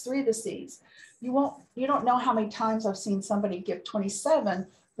B's, 3 of the C's. You don't know how many times I've seen somebody give 27,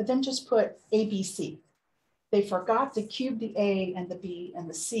 but then just put A, B, C. They forgot to cube the A and the B and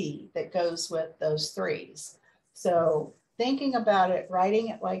the C that goes with those 3s. So thinking about it, writing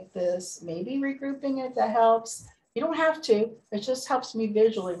it like this, maybe regrouping it, that helps. You don't have to, it just helps me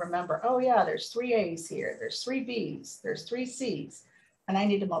visually remember, oh yeah, there's 3 A's here, there's 3 B's, there's 3 C's, and I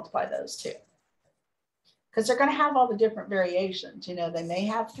need to multiply those too. Because they're gonna have all the different variations. You know, they may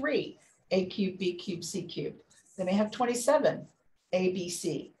have 3, A cubed, B cubed, C cubed. They may have 27, A, B,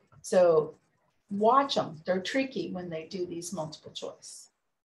 C. So watch them, they're tricky when they do these multiple choice.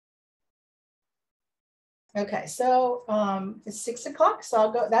 Okay, so it's 6 o'clock, so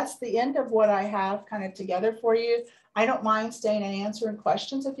I'll go. That's the end of what I have kind of together for you. I don't mind staying and answering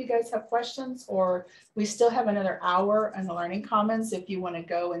questions if you guys have questions, or we still have another hour in the Learning Commons if you want to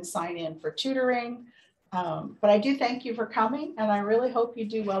go and sign in for tutoring. But I do thank you for coming, and I really hope you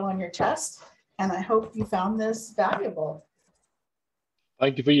do well on your test. and I hope you found this valuable.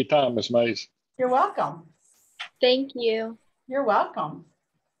 Thank you for your time, Ms. Mays. You're welcome. Thank you. You're welcome.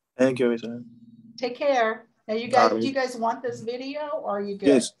 Thank you, Miss Ann. Take care. Now, you guys, All right. do you guys want this video or are you good?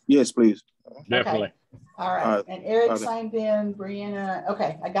 Yes, yes, please. Definitely. All right. All right. And Eric Okay. signed in, Brianna.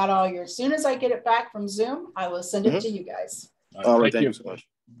 Okay, I got all yours. As soon as I get it back from Zoom, I will send it to you guys. All right, Thank thank you. you so much.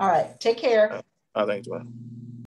 All right. Take care. Thank you, man.